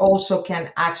 but also can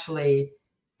actually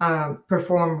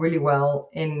perform really well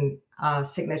in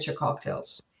signature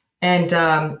cocktails. And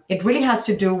it really has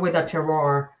to do with the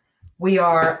terroir. We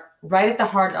are right at the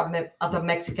heart of the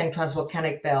Mexican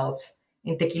Trans-Volcanic Belt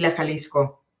in Tequila,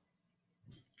 Jalisco.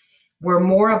 We're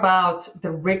more about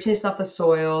the richness of the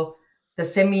soil, the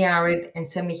semi-arid and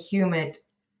semi-humid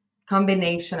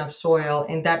combination of soil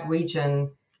in that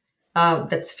region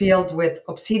that's filled with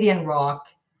obsidian rock,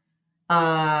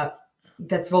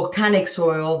 that's volcanic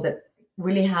soil that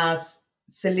really has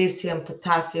silicium,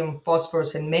 potassium,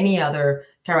 phosphorus, and many other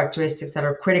characteristics that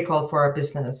are critical for our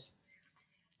business.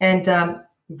 And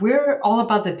we're all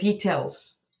about the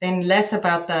details and less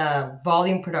about the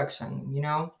volume production, you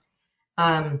know.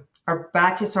 Our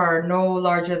batches are no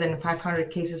larger than 500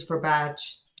 cases per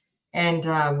batch.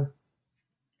 And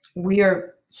we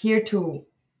are here to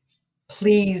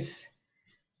please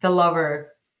the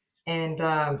lover. And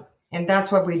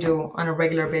that's what we do on a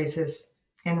regular basis.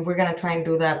 And we're going to try and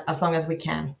do that as long as we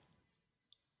can.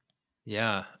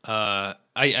 Yeah.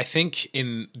 I think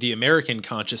in the American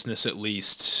consciousness, at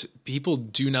least, people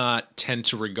do not tend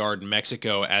to regard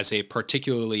Mexico as a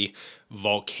particularly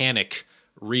volcanic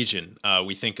region.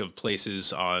 We think of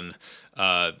places on,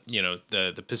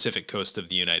 the Pacific coast of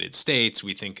the United States.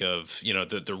 We think of,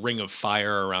 the Ring of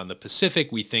Fire around the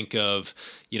Pacific. We think of,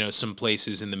 some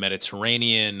places in the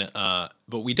Mediterranean.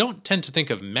 But we don't tend to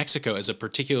think of Mexico as a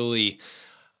particularly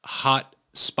hot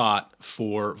spot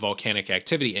for volcanic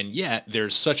activity, and yet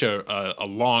there's such a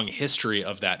long history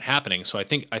of that happening. So I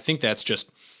think that's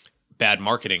just bad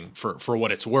marketing for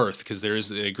what it's worth, because there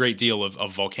is a great deal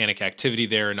of volcanic activity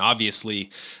there, and obviously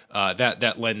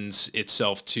that lends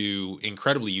itself to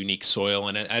incredibly unique soil,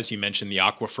 and as you mentioned, the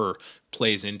aquifer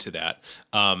plays into that.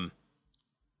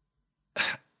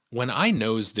 When I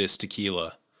nose this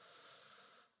tequila,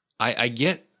 I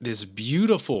get this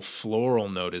beautiful floral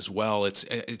note as well.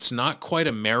 It's not quite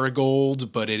a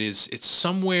marigold, but it's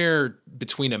somewhere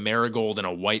between a marigold and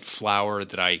a white flower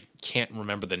that I can't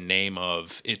remember the name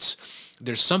of.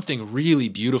 There's something really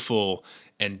beautiful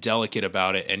and delicate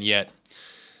about it, and yet,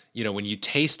 when you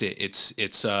taste it,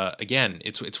 it's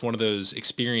one of those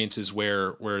experiences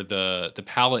where the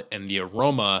palate and the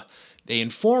aroma, they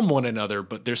inform one another,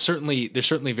 but they're certainly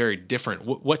very different.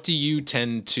 What do you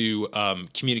tend to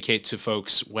communicate to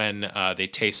folks when they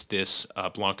taste this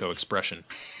Blanco expression?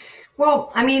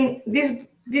 Well, I mean,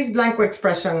 this Blanco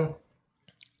expression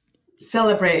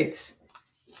celebrates.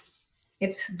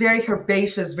 It's very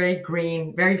herbaceous, very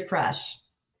green, very fresh,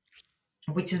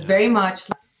 which is very much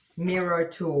mirror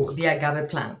to the agave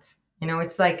plant.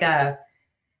 It's like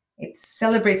it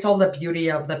celebrates all the beauty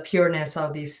of the pureness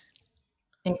of these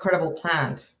incredible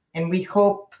plant, and we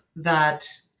hope that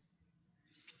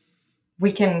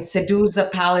we can seduce the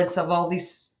palates of all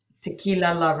these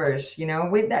tequila lovers.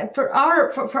 With that, for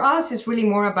us, it's really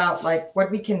more about like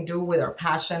what we can do with our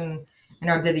passion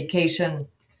and our dedication.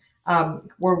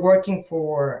 We're really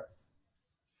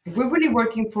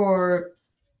working for,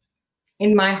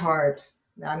 in my heart,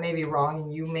 I may be wrong,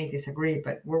 you may disagree,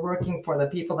 but we're working for the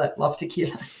people that love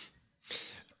tequila.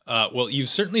 Well, you've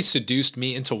certainly seduced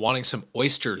me into wanting some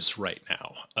oysters right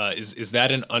now. Is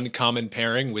that an uncommon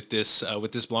pairing with this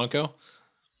Blanco?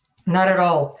 Not at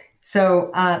all.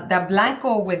 So the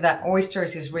Blanco with the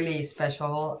oysters is really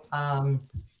special.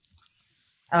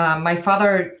 My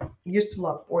father used to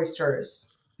love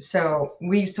oysters, so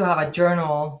we used to have a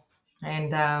journal,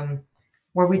 and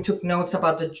where we took notes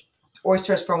about the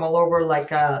oysters from all over, like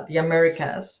the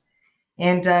Americas.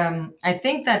 And I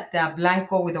think that the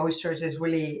Blanco with oysters has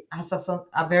a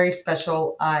very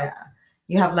special,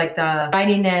 you have like the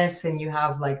brininess, and you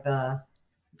have like the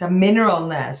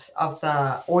mineralness of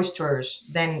the oysters,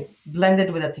 then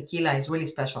blended with the tequila is really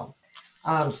special.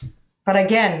 But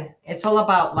again, it's all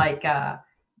about like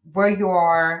where you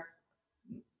are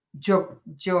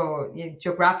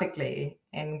geographically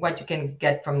and what you can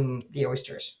get from the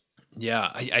oysters. Yeah,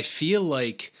 I feel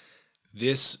like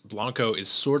this Blanco is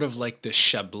sort of like the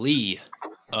Chablis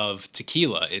of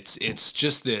tequila. It's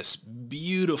just this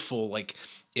beautiful, like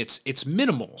it's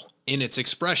minimal in its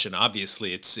expression.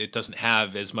 Obviously, it doesn't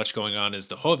have as much going on as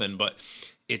the Joven, but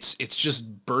it's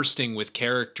just bursting with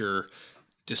character,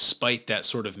 despite that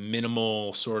sort of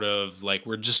minimal, sort of like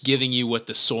we're just giving you what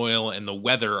the soil and the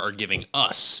weather are giving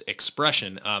us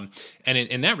expression. And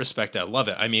in that respect, I love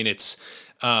it. I mean, it's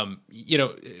for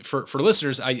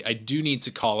listeners, I do need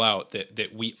to call out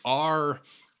that we are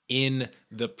in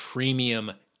the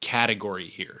premium category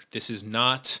here. This is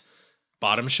not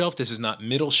bottom shelf. This is not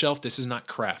middle shelf. This is not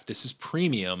craft. This is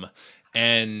premium.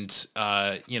 And,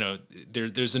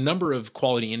 there's a number of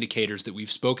quality indicators that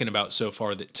we've spoken about so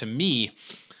far that to me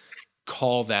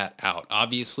call that out.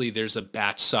 Obviously, there's a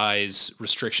batch size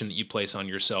restriction that you place on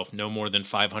yourself, no more than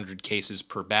 500 cases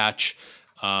per batch.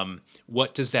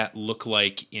 What does that look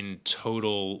like in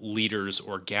total liters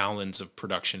or gallons of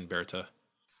production, Bertha?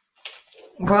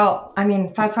 Well,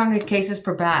 500 cases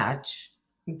per batch.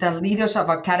 The leaders of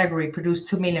our category produce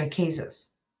 2 million cases.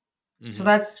 Mm-hmm.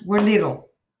 So we're little.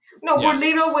 No, yeah. We're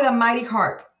little with a mighty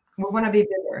heart. We want to be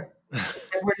bigger.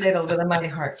 We're little with a mighty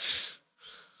heart.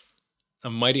 A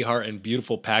mighty heart and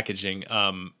beautiful packaging.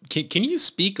 Can you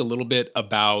speak a little bit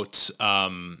about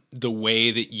the way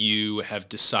that you have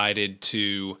decided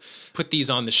to put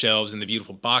these on the shelves in the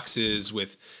beautiful boxes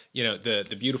with,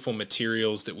 the beautiful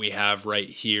materials that we have right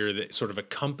here that sort of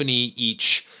accompany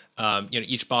each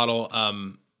bottle?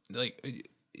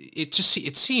 It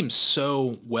seems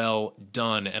so well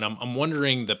done, and I'm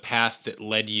wondering the path that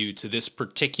led you to this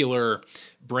particular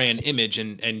brand image,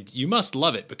 and you must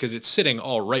love it because it's sitting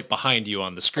all right behind you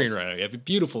on the screen right now. You have a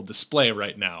beautiful display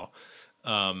right now.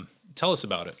 Tell us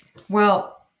about it.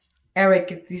 Well,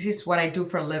 Eric, this is what I do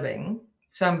for a living,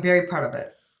 so I'm very proud of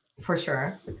it, for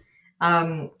sure.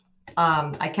 I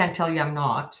can't tell you I'm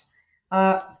not.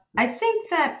 I think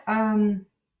that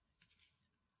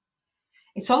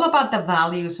it's all about the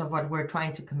values of what we're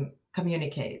trying to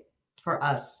communicate for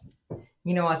us,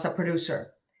 as a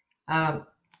producer.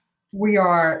 We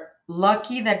are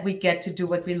lucky that we get to do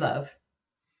what we love,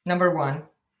 number one.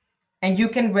 And you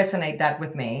can resonate that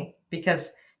with me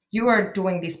because you are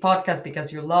doing this podcast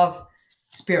because you love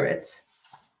spirits.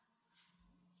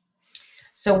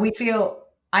 So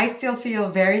I still feel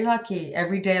very lucky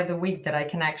every day of the week that I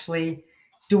can actually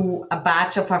do a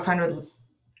batch of 500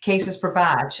 cases per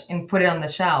batch and put it on the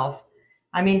shelf.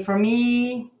 For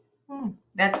me,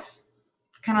 that's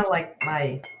kind of like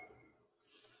my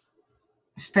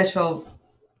special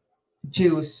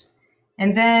juice.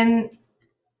 And then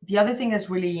the other thing that's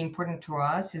really important to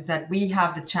us is that we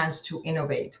have the chance to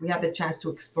innovate. We have the chance to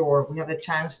explore. We have the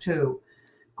chance to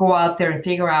go out there and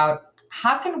figure out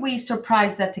how can we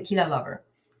surprise that tequila lover?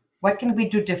 What can we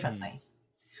do differently?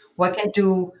 What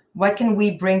can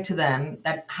we bring to them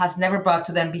that has never brought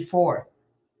to them before?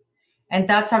 And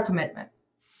that's our commitment.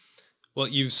 Well,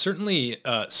 you've certainly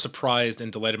surprised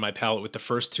and delighted my palate with the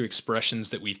first two expressions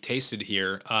that we've tasted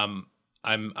here.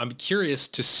 I'm curious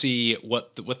to see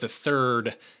what the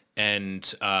third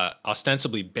and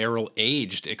ostensibly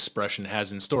barrel-aged expression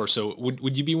has in store. So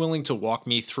would you be willing to walk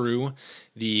me through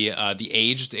the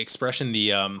aged expression,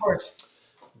 of course.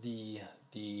 the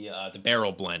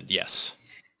barrel blend? Yes.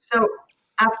 So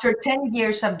after 10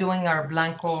 years of doing our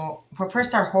Blanco,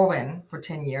 first our Joven for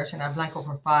 10 years and our Blanco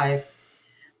for 5,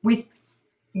 we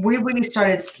really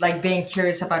started being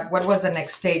curious about what was the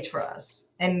next stage for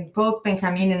us. And both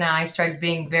Benjamin and I started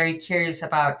being very curious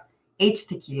about aged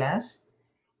tequilas.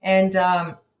 And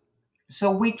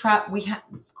so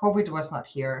COVID was not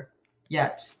here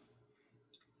yet,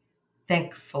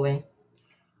 thankfully.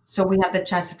 So we had the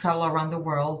chance to travel around the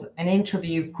world and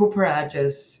interview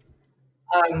cooperages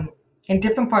in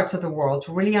different parts of the world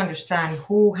to really understand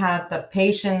who had the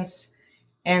patience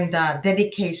and the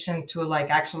dedication to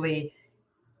actually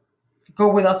go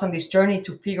with us on this journey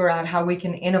to figure out how we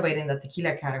can innovate in the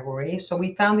tequila category. So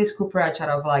we found this cooperage out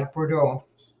of Bordeaux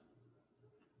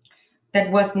that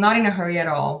was not in a hurry at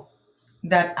all,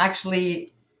 that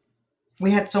actually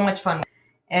we had so much fun.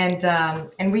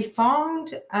 And we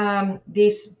found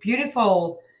this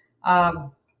beautiful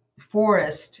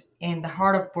forest in the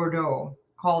heart of Bordeaux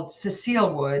called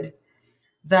Sessile wood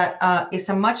that is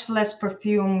a much less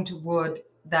perfumed wood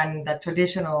than the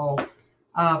traditional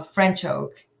French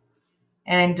oak.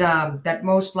 And that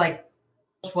most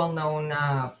well-known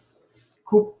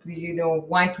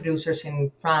wine producers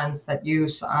in France that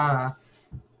use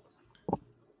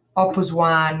Opus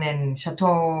One and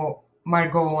Chateau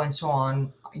Margaux and so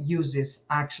on use this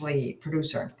actually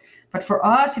producer. But for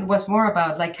us, it was more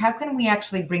about how can we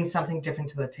actually bring something different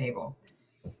to the table?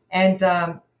 And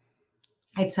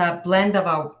it's a blend of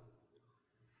a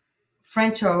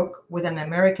French oak with an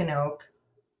American oak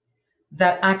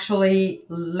that actually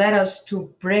led us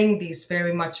to bring this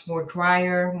very much more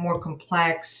drier, more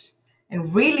complex,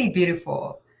 and really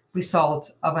beautiful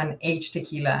result of an aged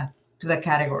tequila to the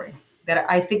category that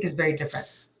I think is very different.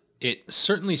 It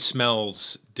certainly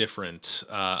smells different.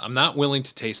 I'm not willing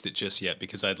to taste it just yet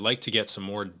because I'd like to get some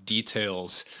more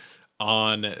details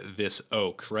on this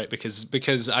oak, right?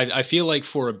 Because I feel like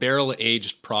for a barrel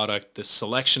aged product, the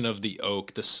selection of the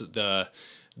oak, the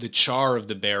the char of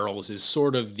the barrels is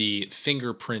sort of the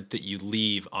fingerprint that you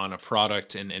leave on a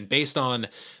product. And based on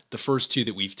the first two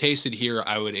that we've tasted here,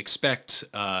 I would expect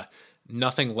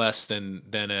nothing less than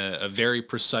a very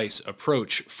precise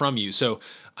approach from you. So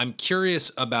I'm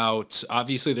curious about,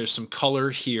 obviously there's some color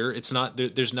here. It's not,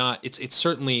 it's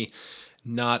certainly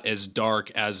not as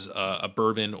dark as a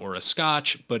bourbon or a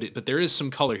scotch, but there is some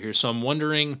color here. So I'm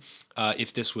wondering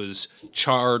if this was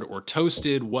charred or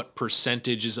toasted, what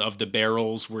percentages of the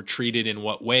barrels were treated in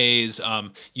what ways.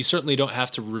 You certainly don't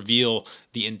have to reveal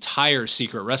the entire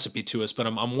secret recipe to us, but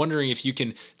I'm wondering if you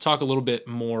can talk a little bit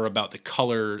more about the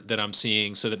color that I'm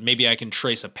seeing so that maybe I can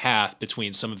trace a path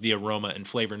between some of the aroma and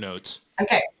flavor notes.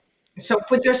 Okay, so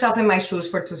put yourself in my shoes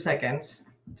for 2 seconds.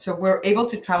 So we're able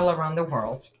to travel around the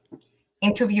world,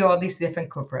 interview all these different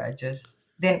cooperages,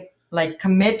 then like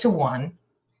commit to one,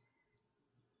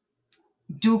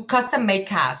 do custom made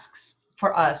casks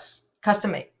for us,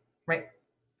 custom made, right?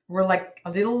 We're like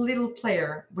a little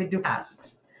player. We do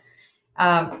casks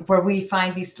where we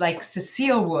find this like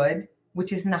Sessile wood,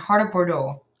 which is in the heart of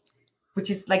Bordeaux,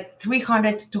 which is like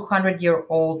 300 to 200 year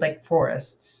old like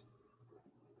forests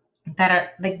that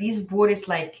are like, this wood is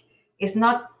like, it's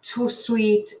not too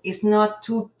sweet. It's not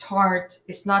too tart.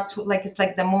 It's not too like, it's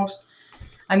like the most,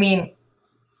 I mean,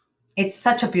 it's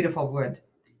such a beautiful wood.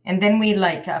 And then we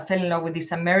like fell in love with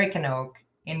this American oak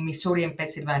in Missouri and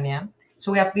Pennsylvania.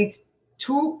 So we have these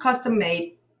two custom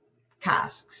made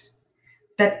casks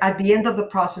that at the end of the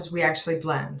process, we actually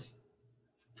blend.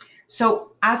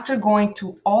 So after going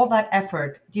to all that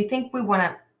effort, do you think we want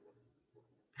to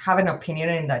have an opinion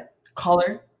in that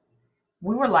color?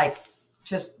 We were like,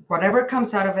 just whatever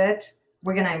comes out of it,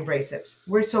 we're going to embrace it.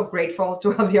 We're so grateful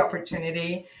to have the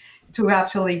opportunity to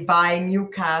actually buy new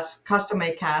cask, custom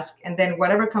made cask, and then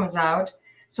whatever comes out.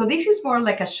 So this is more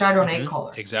like a Chardonnay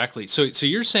color. Exactly. So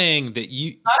you're saying that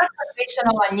you... Not a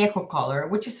traditional añejo color,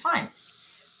 which is fine,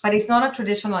 but it's not a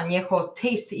traditional añejo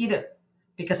taste either,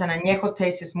 because an añejo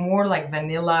taste is more like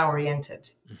vanilla oriented.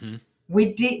 Mm-hmm.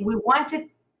 We wanted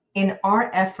in our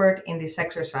effort in this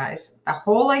exercise, the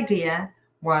whole idea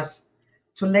was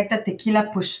to let the tequila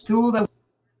push through the wood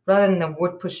rather than the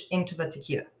wood push into the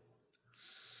tequila.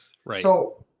 Right.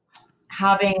 So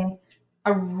having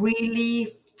a really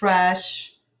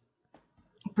fresh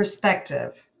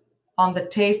perspective on the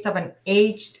taste of an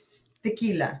aged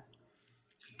tequila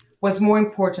was more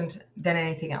important than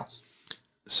anything else.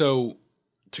 So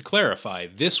to clarify,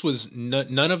 this was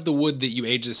none of the wood that you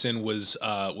aged this in was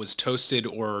toasted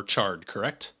or charred,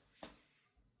 correct?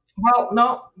 Well,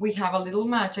 no, we have a little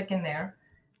magic in there.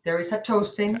 There is a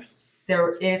toasting. Okay.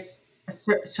 There is a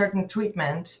certain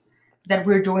treatment that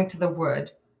we're doing to the wood.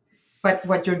 But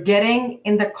what you're getting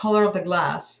in the color of the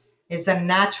glass is a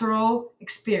natural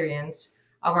experience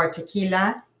of our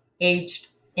tequila aged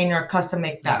in our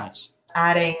custom-made barrels.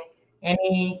 Adding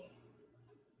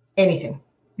anything.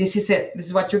 This is it. This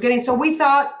is what you're getting. So we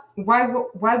thought, why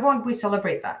won't we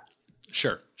celebrate that?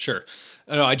 Sure.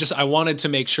 No, I wanted to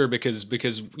make sure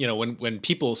because you know when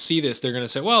people see this, they're going to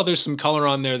say, well, there's some color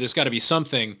on there. There's got to be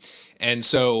something. And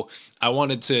so I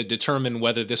wanted to determine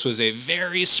whether this was a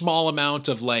very small amount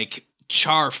of like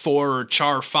char 4 or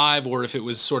char 5, or if it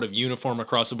was sort of uniform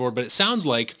across the board. But it sounds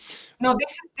like no.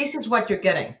 This is what you're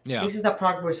getting. Yeah. This is the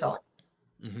product we're selling.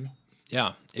 Mm-hmm.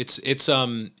 Yeah, it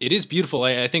is beautiful.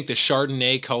 I think the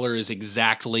Chardonnay color is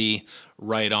exactly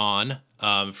right on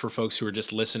for folks who are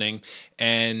just listening,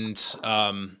 and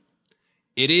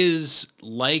it is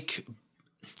like,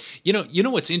 you know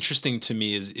what's interesting to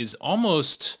me is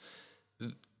almost,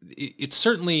 it's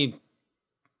certainly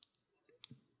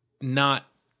not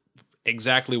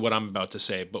exactly what I'm about to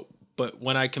say, but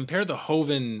when I compare the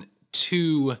Joven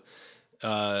to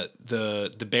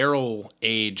the barrel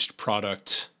aged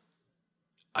product,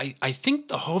 I think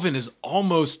the Joven is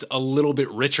almost a little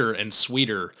bit richer and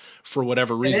sweeter for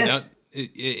whatever reason.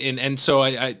 And so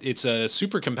it's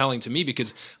super compelling to me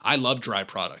because I love dry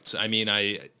products. I mean,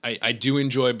 I do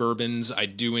enjoy bourbons. I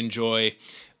do enjoy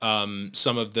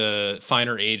some of the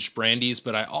finer aged brandies,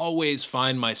 but I always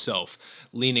find myself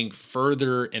leaning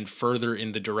further and further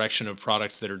in the direction of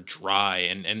products that are dry.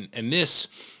 And this,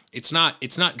 it's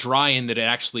not dry in that it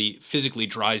actually physically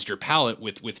dries your palate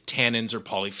with tannins or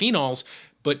polyphenols,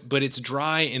 but it's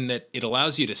dry in that it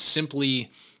allows you to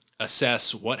simply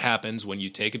assess what happens when you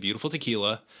take a beautiful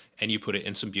tequila and you put it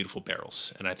in some beautiful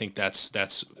barrels. And I think that's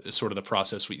sort of the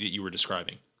process that you were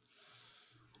describing.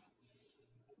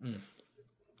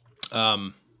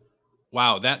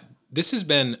 Wow, this has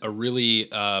been a really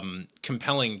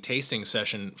compelling tasting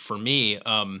session for me.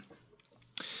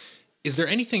 Is there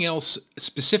anything else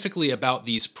specifically about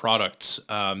these products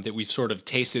that we've sort of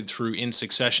tasted through in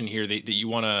succession here that you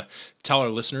want to tell our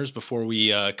listeners before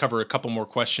we cover a couple more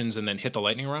questions and then hit the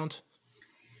lightning round?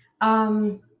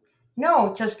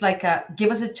 No, just like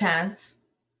give us a chance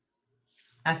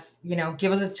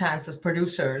give us a chance as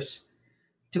producers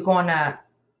to go on a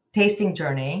tasting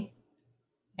journey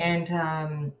and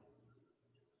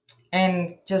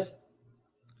just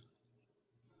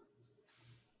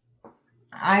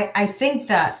I think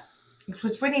that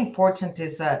what's really important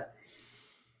is that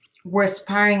we're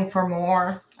aspiring for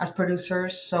more as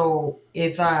producers. So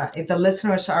if the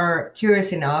listeners are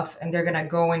curious enough and they're gonna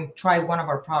go and try one of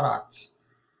our products,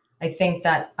 I think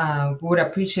that we would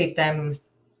appreciate them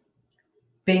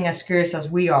being as curious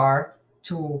as we are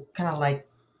to kind of like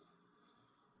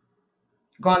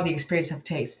go on the experience of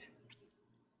taste.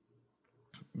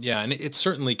 Yeah, and it's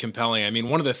certainly compelling. I mean,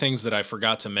 one of the things that I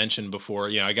forgot to mention before,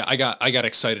 I got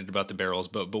excited about the barrels,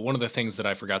 but one of the things that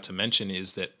I forgot to mention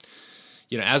is that,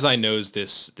 as I nose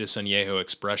this añejo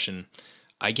expression,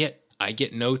 I get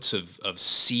notes of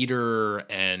cedar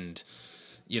and,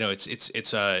 it's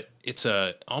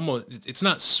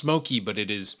not smoky, but it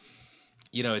is,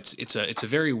 it's a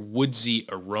very woodsy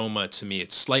aroma to me.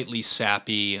 It's slightly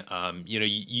sappy.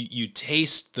 You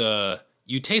taste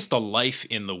the life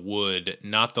in the wood,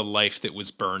 not the life that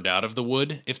was burned out of the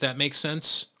wood, if that makes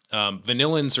sense.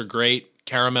 Vanillins are great.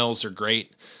 Caramels are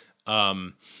great.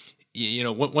 One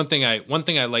thing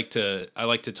I like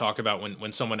to talk about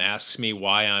when someone asks me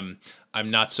why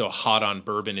I'm not so hot on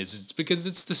bourbon is it's because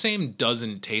it's the same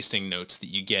dozen tasting notes that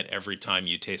you get every time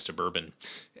you taste a bourbon.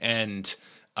 And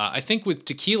I think with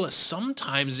tequila,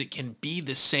 sometimes it can be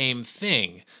the same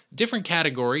thing. Different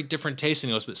category, different tasting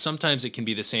notes, but sometimes it can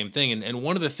be the same thing. And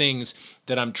one of the things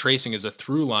that I'm tracing as a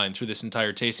through line through this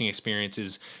entire tasting experience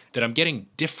is that I'm getting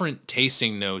different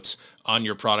tasting notes on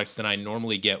your products than I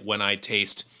normally get when I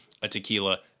taste a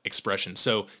tequila expression.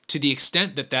 So to the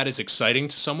extent that is exciting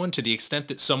to someone, to the extent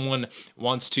that someone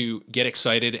wants to get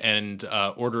excited and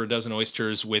order a dozen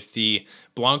oysters with the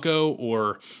Blanco,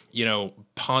 or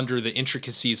ponder the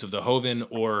intricacies of the Joven,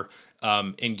 or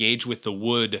engage with the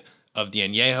wood of the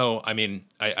añejo, I mean,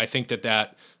 I think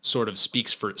that sort of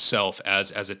speaks for itself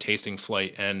as a tasting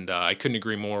flight, and I couldn't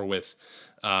agree more with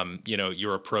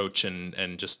your approach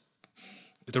and just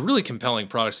the really compelling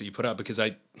products that you put out, because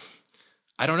I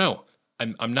don't know.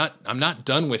 I'm not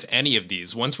done with any of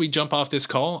these. Once we jump off this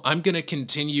call, I'm going to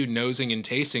continue nosing and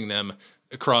tasting them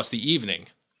across the evening.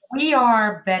 We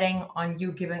are betting on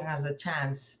you giving us a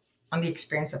chance on the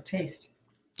experience of taste.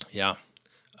 Yeah.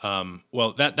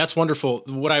 Well, that's wonderful.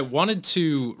 What I wanted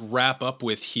to wrap up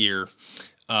with here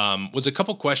was a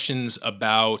couple questions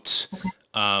about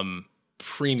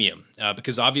premium,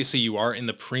 because obviously you are in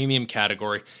the premium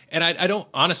category, and I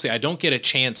don't get a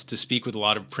chance to speak with a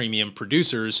lot of premium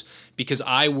producers because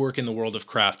I work in the world of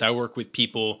craft. I work with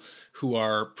people who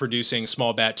are producing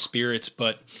small batch spirits,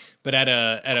 but at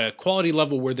a quality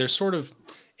level where they're sort of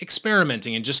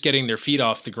experimenting and just getting their feet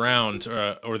off the ground,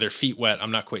 or their feet wet.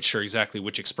 I'm not quite sure exactly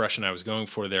which expression I was going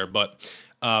for there, but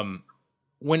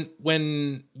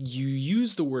when you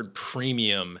use the word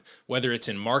premium, whether it's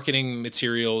in marketing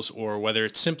materials or whether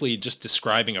it's simply just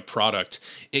describing a product,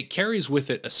 it carries with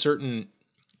it a certain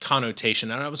connotation.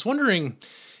 And I was wondering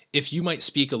if you might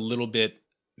speak a little bit,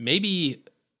 maybe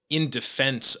in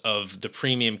defense of the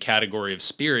premium category of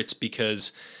spirits,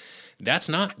 because that's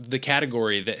not the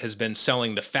category that has been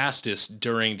selling the fastest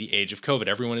during the age of COVID.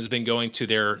 Everyone has been going to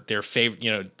their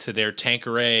favorite, to their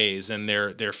Tanquerays and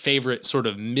their favorite sort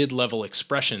of mid-level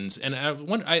expressions. And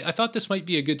I thought this might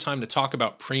be a good time to talk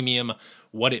about premium,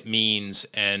 what it means,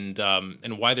 and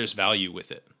why there's value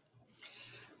with it.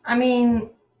 I mean,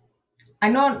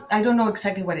 I don't know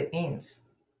exactly what it means.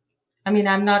 I mean,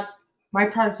 my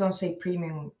products don't say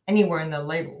premium anywhere in the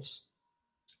labels.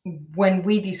 When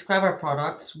we describe our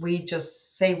products, we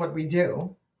just say what we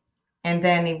do. And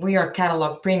then if we are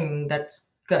catalog premium,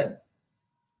 that's good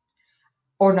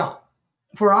or not.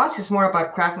 For us, it's more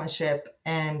about craftsmanship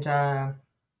and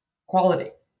quality.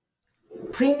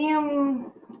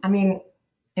 Premium, I mean,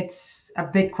 it's a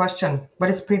big question. What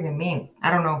does premium mean? I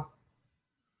don't know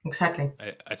exactly.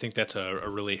 I think that's a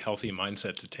really healthy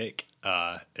mindset to take.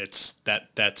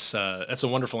 That's a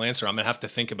wonderful answer. I'm gonna have to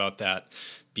think about that,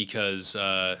 because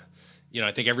I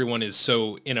think everyone is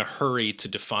so in a hurry to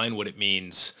define what it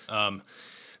means.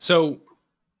 So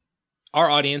our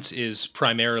audience is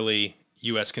primarily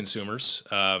U.S. consumers.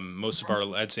 Most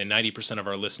of I'd say 90% of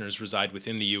our listeners reside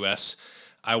within the U.S.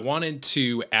 I wanted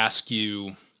to ask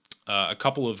you a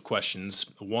couple of questions.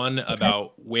 One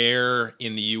about where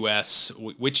in the U.S.,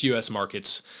 which U.S.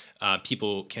 markets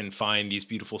people can find these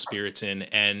beautiful spirits in.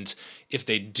 And if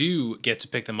they do get to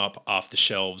pick them up off the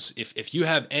shelves, if you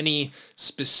have any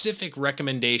specific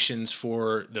recommendations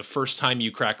for the first time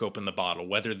you crack open the bottle,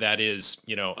 whether that is,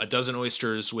 a dozen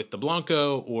oysters with the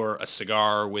Blanco or a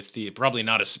cigar with the,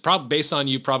 based on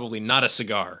you, probably not a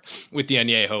cigar with the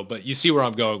Añejo, but you see where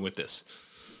I'm going with this.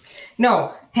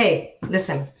 No, hey,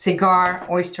 listen, cigar,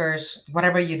 oysters,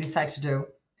 whatever you decide to do,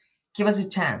 give us a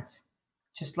chance.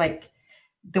 Just like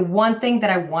the one thing that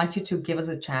I want you to give us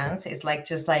a chance is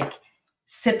just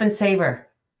sip and savor.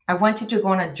 I want you to go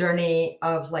on a journey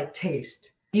of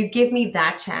taste. You give me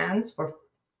that chance for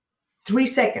 3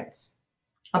 seconds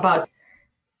about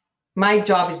my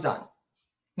job is done.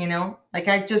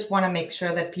 I just want to make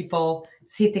sure that people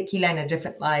see tequila in a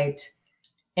different light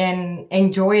and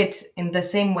enjoy it in the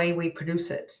same way we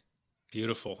produce it.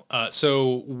 Beautiful.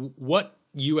 So what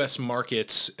U.S.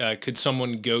 markets could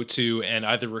someone go to and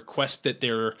either request that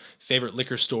their favorite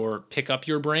liquor store pick up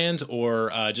your brand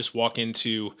or just walk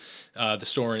into the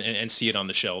store and see it on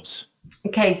the shelves?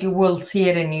 Okay, you will see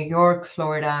it in New York,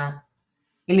 Florida,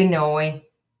 Illinois,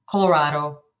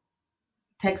 Colorado,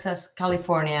 Texas,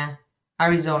 California,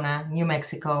 Arizona, New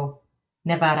Mexico,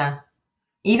 Nevada,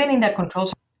 even in the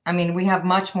controls. I mean, we have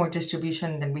much more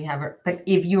distribution than we have. But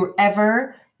if you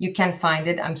can find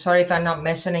it. I'm sorry if I'm not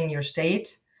mentioning your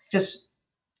state. Just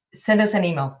send us an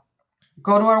email.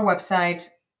 Go to our website.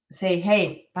 Say,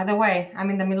 hey, by the way,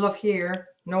 I'm in the middle of here.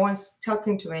 No one's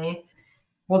talking to me.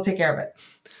 We'll take care of it.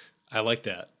 I like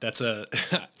that. That's a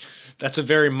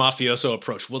very mafioso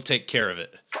approach. We'll take care of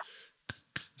it.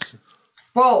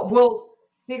 Well, we'll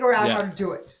figure out how to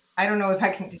do it. I don't know if I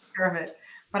can take care of it,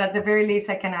 but at the very least,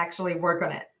 I can actually work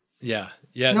on it. Yeah.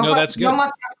 No, that's good. No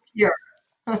mafioso here.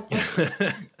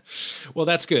 Well,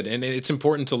 that's good. And it's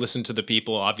important to listen to the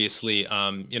people, obviously.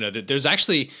 There's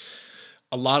actually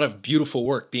a lot of beautiful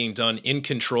work being done in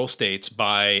control states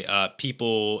by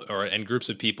people and groups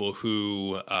of people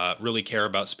who really care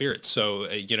about spirits. So,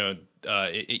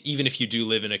 even if you do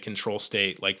live in a control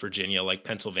state like Virginia, like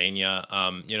Pennsylvania,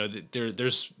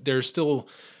 there's still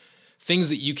things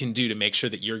that you can do to make sure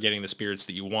that you're getting the spirits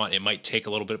that you want. It might take a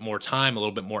little bit more time, a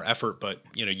little bit more effort, but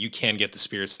you can get the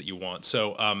spirits that you want.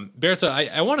 So, Bertha,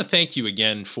 I want to thank you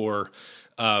again for,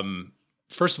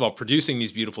 first of all, producing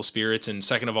these beautiful spirits, and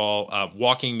second of all,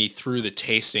 walking me through the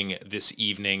tasting this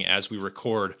evening as we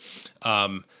record.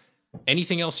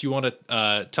 Anything else you want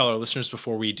to tell our listeners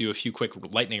before we do a few quick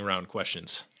lightning round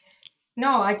questions?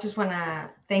 No, I just want to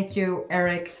thank you,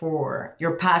 Eric, for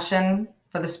your passion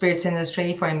for the spirits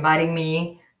industry, for inviting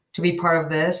me to be part of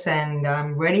this, and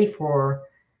I'm ready for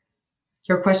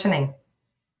your questioning.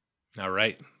 All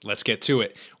right, let's get to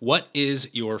it. What is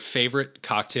your favorite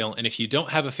cocktail? And if you don't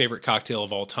have a favorite cocktail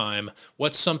of all time,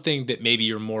 what's something that maybe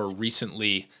you're more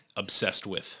recently obsessed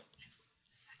with?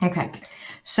 Okay,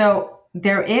 so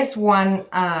there is one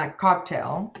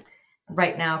cocktail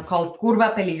right now called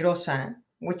Curva Peligrosa,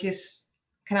 which is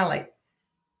kind of like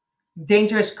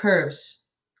dangerous curves,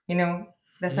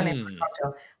 That's the name of the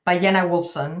cocktail, by Jenna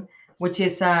Wolfson, which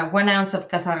is 1 ounce of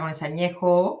Casa Dragones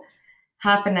Añejo,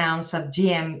 half an ounce of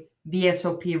GM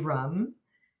VSOP rum,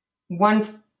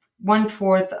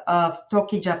 1/4 of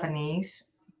Toki Japanese,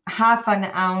 half an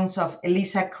ounce of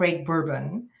Elisa Craig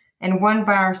bourbon, and 1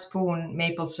 bar spoon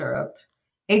maple syrup,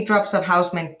 8 drops of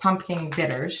house-made pumpkin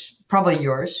bitters, probably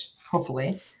yours,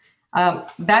 hopefully.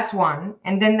 That's one.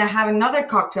 And then I have another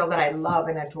cocktail that I love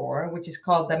and adore, which is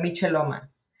called the Micheloma,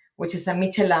 which is a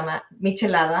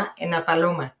michelada en a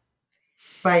paloma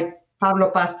by Pablo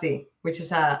Pasti, which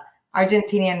is a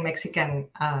Argentinian Mexican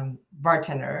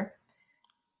bartender.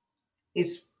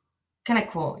 It's kind of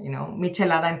cool,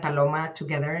 michelada and paloma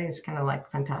together is kind of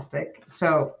fantastic.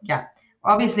 So yeah,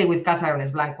 obviously with Casa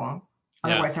Dragones Blanco,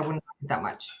 otherwise I wouldn't like it that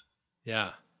much.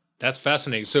 Yeah, that's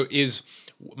fascinating. So is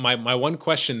my one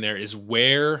question there is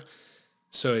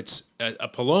so it's a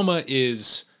paloma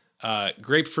is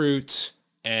grapefruit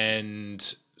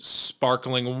and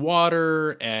sparkling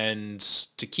water and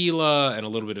tequila and a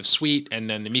little bit of sweet. And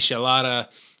then the michelada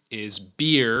is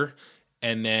beer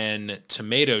and then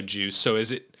tomato juice. So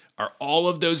are all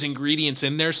of those ingredients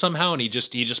in there somehow? And he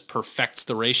just perfects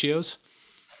the ratios?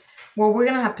 Well, we're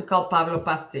going to have to call Pablo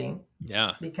Pasti.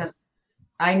 Yeah. Because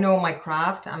I know my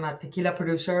craft. I'm a tequila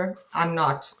producer. I'm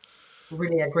not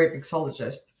really a great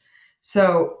mixologist.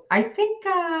 So I think,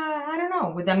 I don't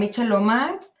know, with the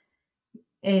Micheloma,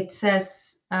 it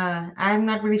says, I'm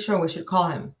not really sure we should call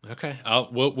him. Okay.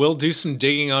 We'll do some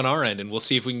digging on our end and we'll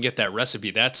see if we can get that recipe.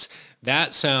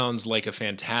 That sounds like a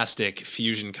fantastic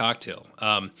fusion cocktail.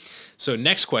 So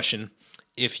next question,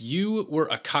 if you were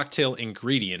a cocktail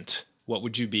ingredient, what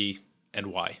would you be and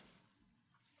why?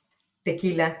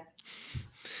 Tequila.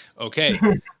 Okay.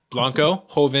 Blanco,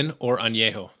 Joven, or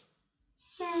Añejo?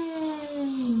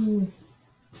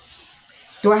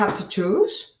 Do I have to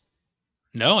choose?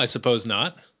 No, I suppose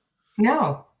not.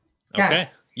 No. Yeah. Okay.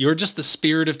 You're just the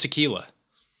spirit of tequila.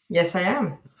 Yes, I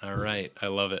am. All right. I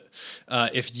love it.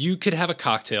 If you could have a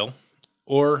cocktail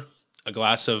or a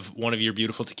glass of one of your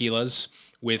beautiful tequilas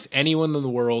with anyone in the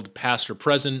world, past or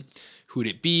present, who'd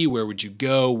it be? Where would you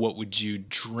go? What would you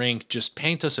drink? Just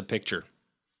paint us a picture.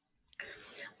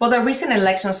 Well, the recent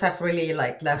elections have really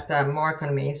left a mark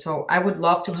on me. So I would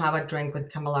love to have a drink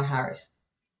with Kamala Harris.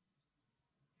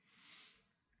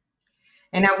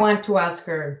 And I want to ask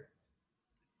her,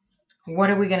 what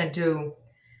are we going to do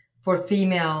for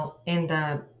female in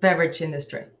the beverage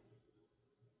industry?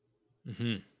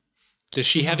 Mm-hmm. Does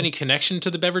she have any connection to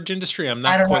the beverage industry? I'm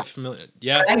not quite familiar.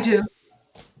 Yeah, I do.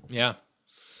 Yeah.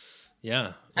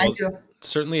 Yeah. I Well, do.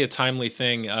 certainly a timely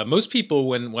thing. Most people,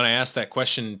 when I ask that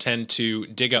question, tend to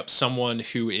dig up someone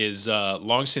who is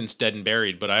long since dead and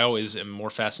buried. But I always am more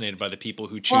fascinated by the people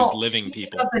who choose living she's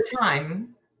people. of the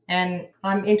time, and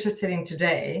I'm interested in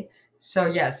today. So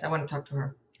yes, I want to talk to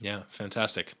her. Yeah,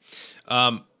 fantastic.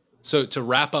 So to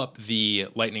wrap up the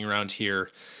lightning round here,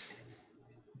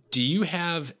 do you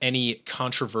have any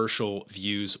controversial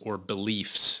views or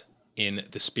beliefs in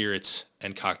the spirits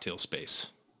and cocktail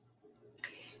space?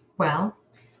 Well,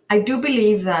 I do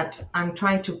believe that I'm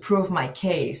trying to prove my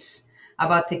case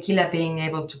about tequila being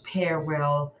able to pair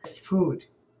well with food.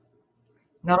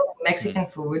 Not only Mexican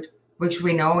food, which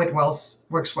we know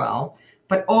works well,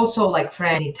 but also like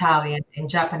French, Italian, and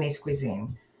Japanese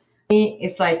cuisine. Me,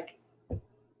 it's like,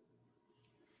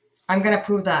 I'm going to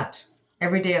prove that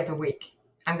every day of the week.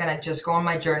 I'm going to just go on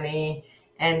my journey,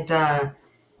 and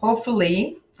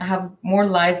hopefully I have more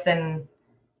life than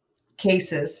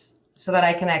cases so that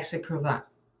I can actually prove that.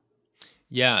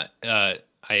 Yeah, I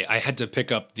had to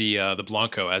pick up the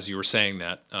Blanco as you were saying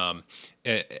that.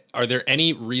 Are there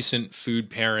any recent food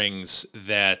pairings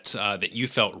that you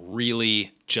felt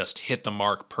really just hit the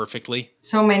mark perfectly?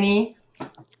 So many,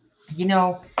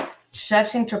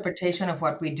 chef's interpretation of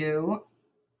what we do,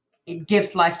 it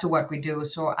gives life to what we do.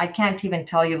 So I can't even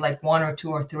tell you like one or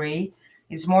two or three.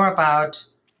 It's more about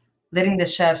letting the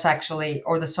chefs actually,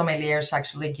 or the sommeliers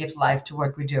actually give life to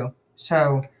what we do.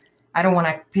 So I don't want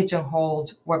to pigeonhole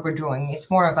what we're doing.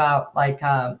 It's more about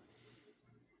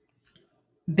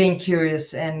being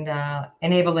curious and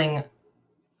enabling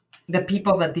the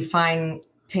people that define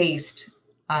taste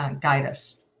guide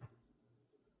us.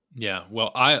 Yeah,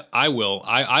 well, I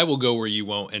will go where you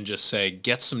won't and just say,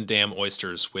 get some damn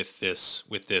oysters with this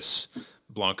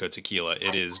Blanco tequila.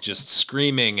 It is just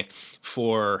screaming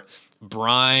for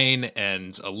brine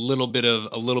and a little bit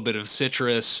of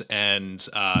citrus, and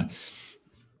I'm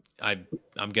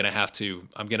gonna have to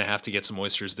get some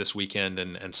oysters this weekend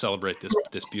and celebrate this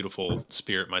beautiful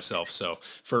spirit myself. So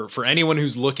for anyone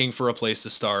who's looking for a place to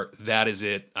start, that is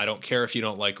it. I don't care if you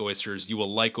don't like oysters; you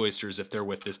will like oysters if they're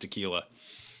with this tequila.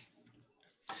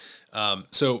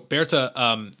 So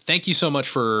Bertha, thank you so much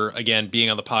for, again, being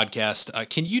on the podcast.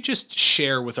 Can you just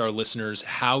share with our listeners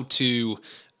how to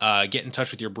get in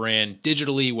touch with your brand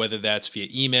digitally, whether that's via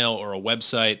email or a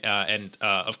website, and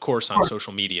of course on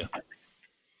social media?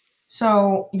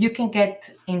 So you can get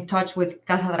in touch with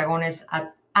Casa Dragones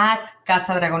at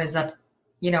Casa Dragones, at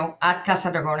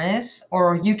Casa Dragones,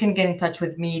 or you can get in touch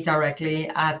with me directly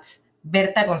at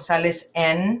Bertha González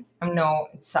N. No,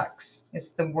 it sucks.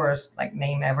 It's the worst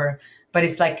name ever. But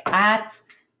it's at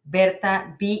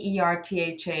Bertha,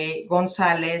 Bertha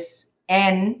González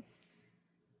N.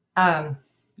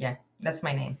 Yeah, that's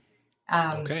my name.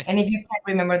 Okay. And if you can't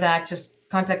remember that, just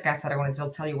contact Casa Dragones. They'll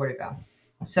tell you where to go.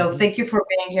 So Thank you for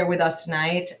being here with us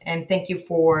tonight. And thank you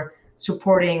for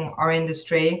supporting our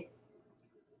industry.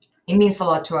 It means a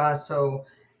lot to us. So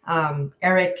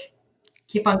Eric,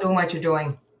 keep on doing what you're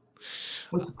doing.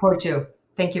 We support you.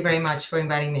 Thank you very much for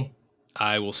inviting me.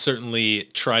 I will certainly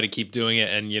try to keep doing it.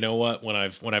 And you know what? When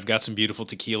I've got some beautiful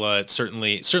tequila, it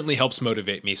certainly helps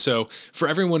motivate me. So for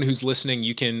everyone who's listening,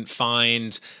 you can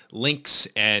find links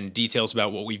and details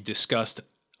about what we've discussed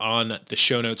on the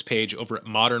show notes page over at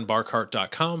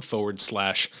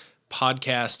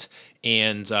modernbarcart.com/podcast.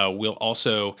 And we'll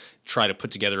also try to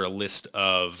put together a list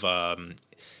of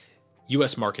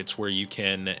U.S. markets where you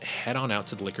can head on out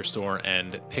to the liquor store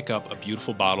and pick up a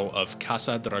beautiful bottle of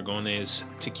Casa Dragones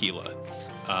tequila.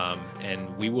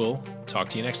 And we will talk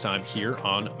to you next time here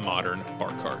on Modern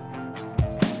Bar Cart.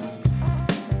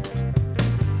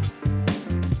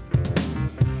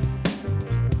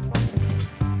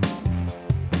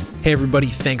 Hey everybody,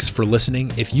 thanks for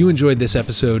listening. If you enjoyed this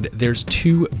episode, there's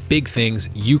two big things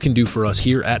you can do for us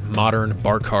here at Modern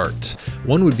Bar Cart.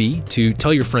 One would be to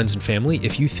tell your friends and family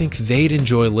if you think they'd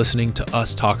enjoy listening to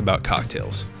us talk about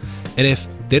cocktails. And if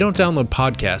they don't download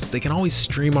podcasts, they can always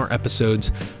stream our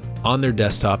episodes on their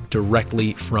desktop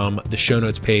directly from the show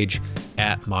notes page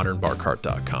at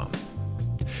modernbarcart.com.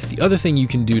 The other thing you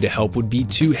can do to help would be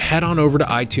to head on over to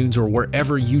iTunes or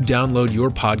wherever you download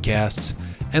your podcasts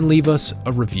and leave us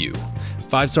a review.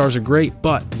 5 stars are great,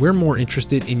 but we're more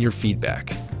interested in your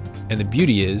feedback. And the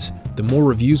beauty is, the more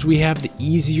reviews we have, the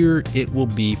easier it will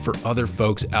be for other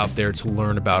folks out there to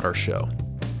learn about our show.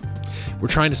 We're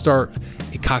trying to start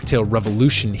a cocktail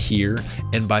revolution here,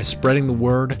 and by spreading the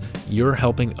word, you're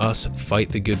helping us fight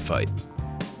the good fight.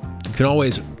 You can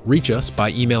always reach us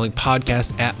by emailing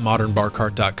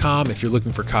podcast@modernbarcart.com if you're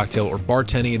looking for cocktail or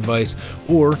bartending advice,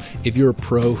 or if you're a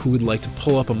pro who would like to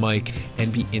pull up a mic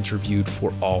and be interviewed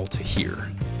for all to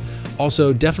hear.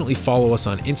 Also, definitely follow us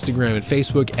on Instagram and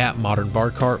Facebook at Modern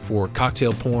Bar Cart for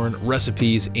cocktail porn,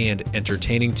 recipes, and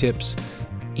entertaining tips.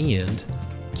 And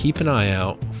keep an eye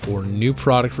out for new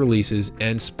product releases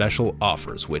and special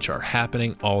offers, which are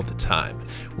happening all the time.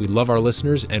 We love our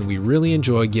listeners, and we really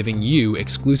enjoy giving you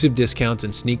exclusive discounts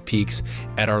and sneak peeks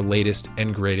at our latest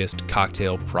and greatest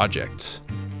cocktail projects.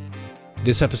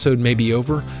 This episode may be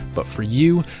over, but for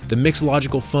you, the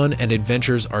mixological fun and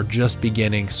adventures are just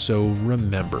beginning, so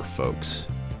remember, folks,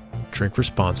 drink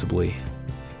responsibly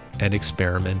and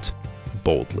experiment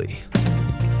boldly.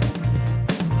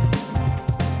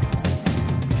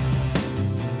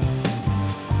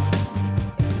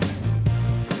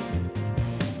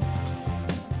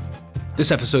 This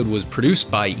episode was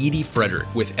produced by Edie Frederick,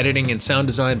 with editing and sound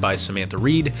design by Samantha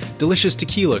Reed, delicious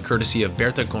tequila courtesy of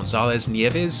Bertha González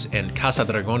Nieves and Casa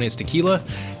Dragones Tequila,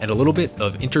 and a little bit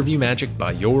of interview magic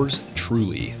by yours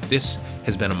truly. This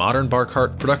has been a Modern Bar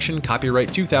Cart production,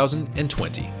 copyright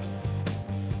 2020.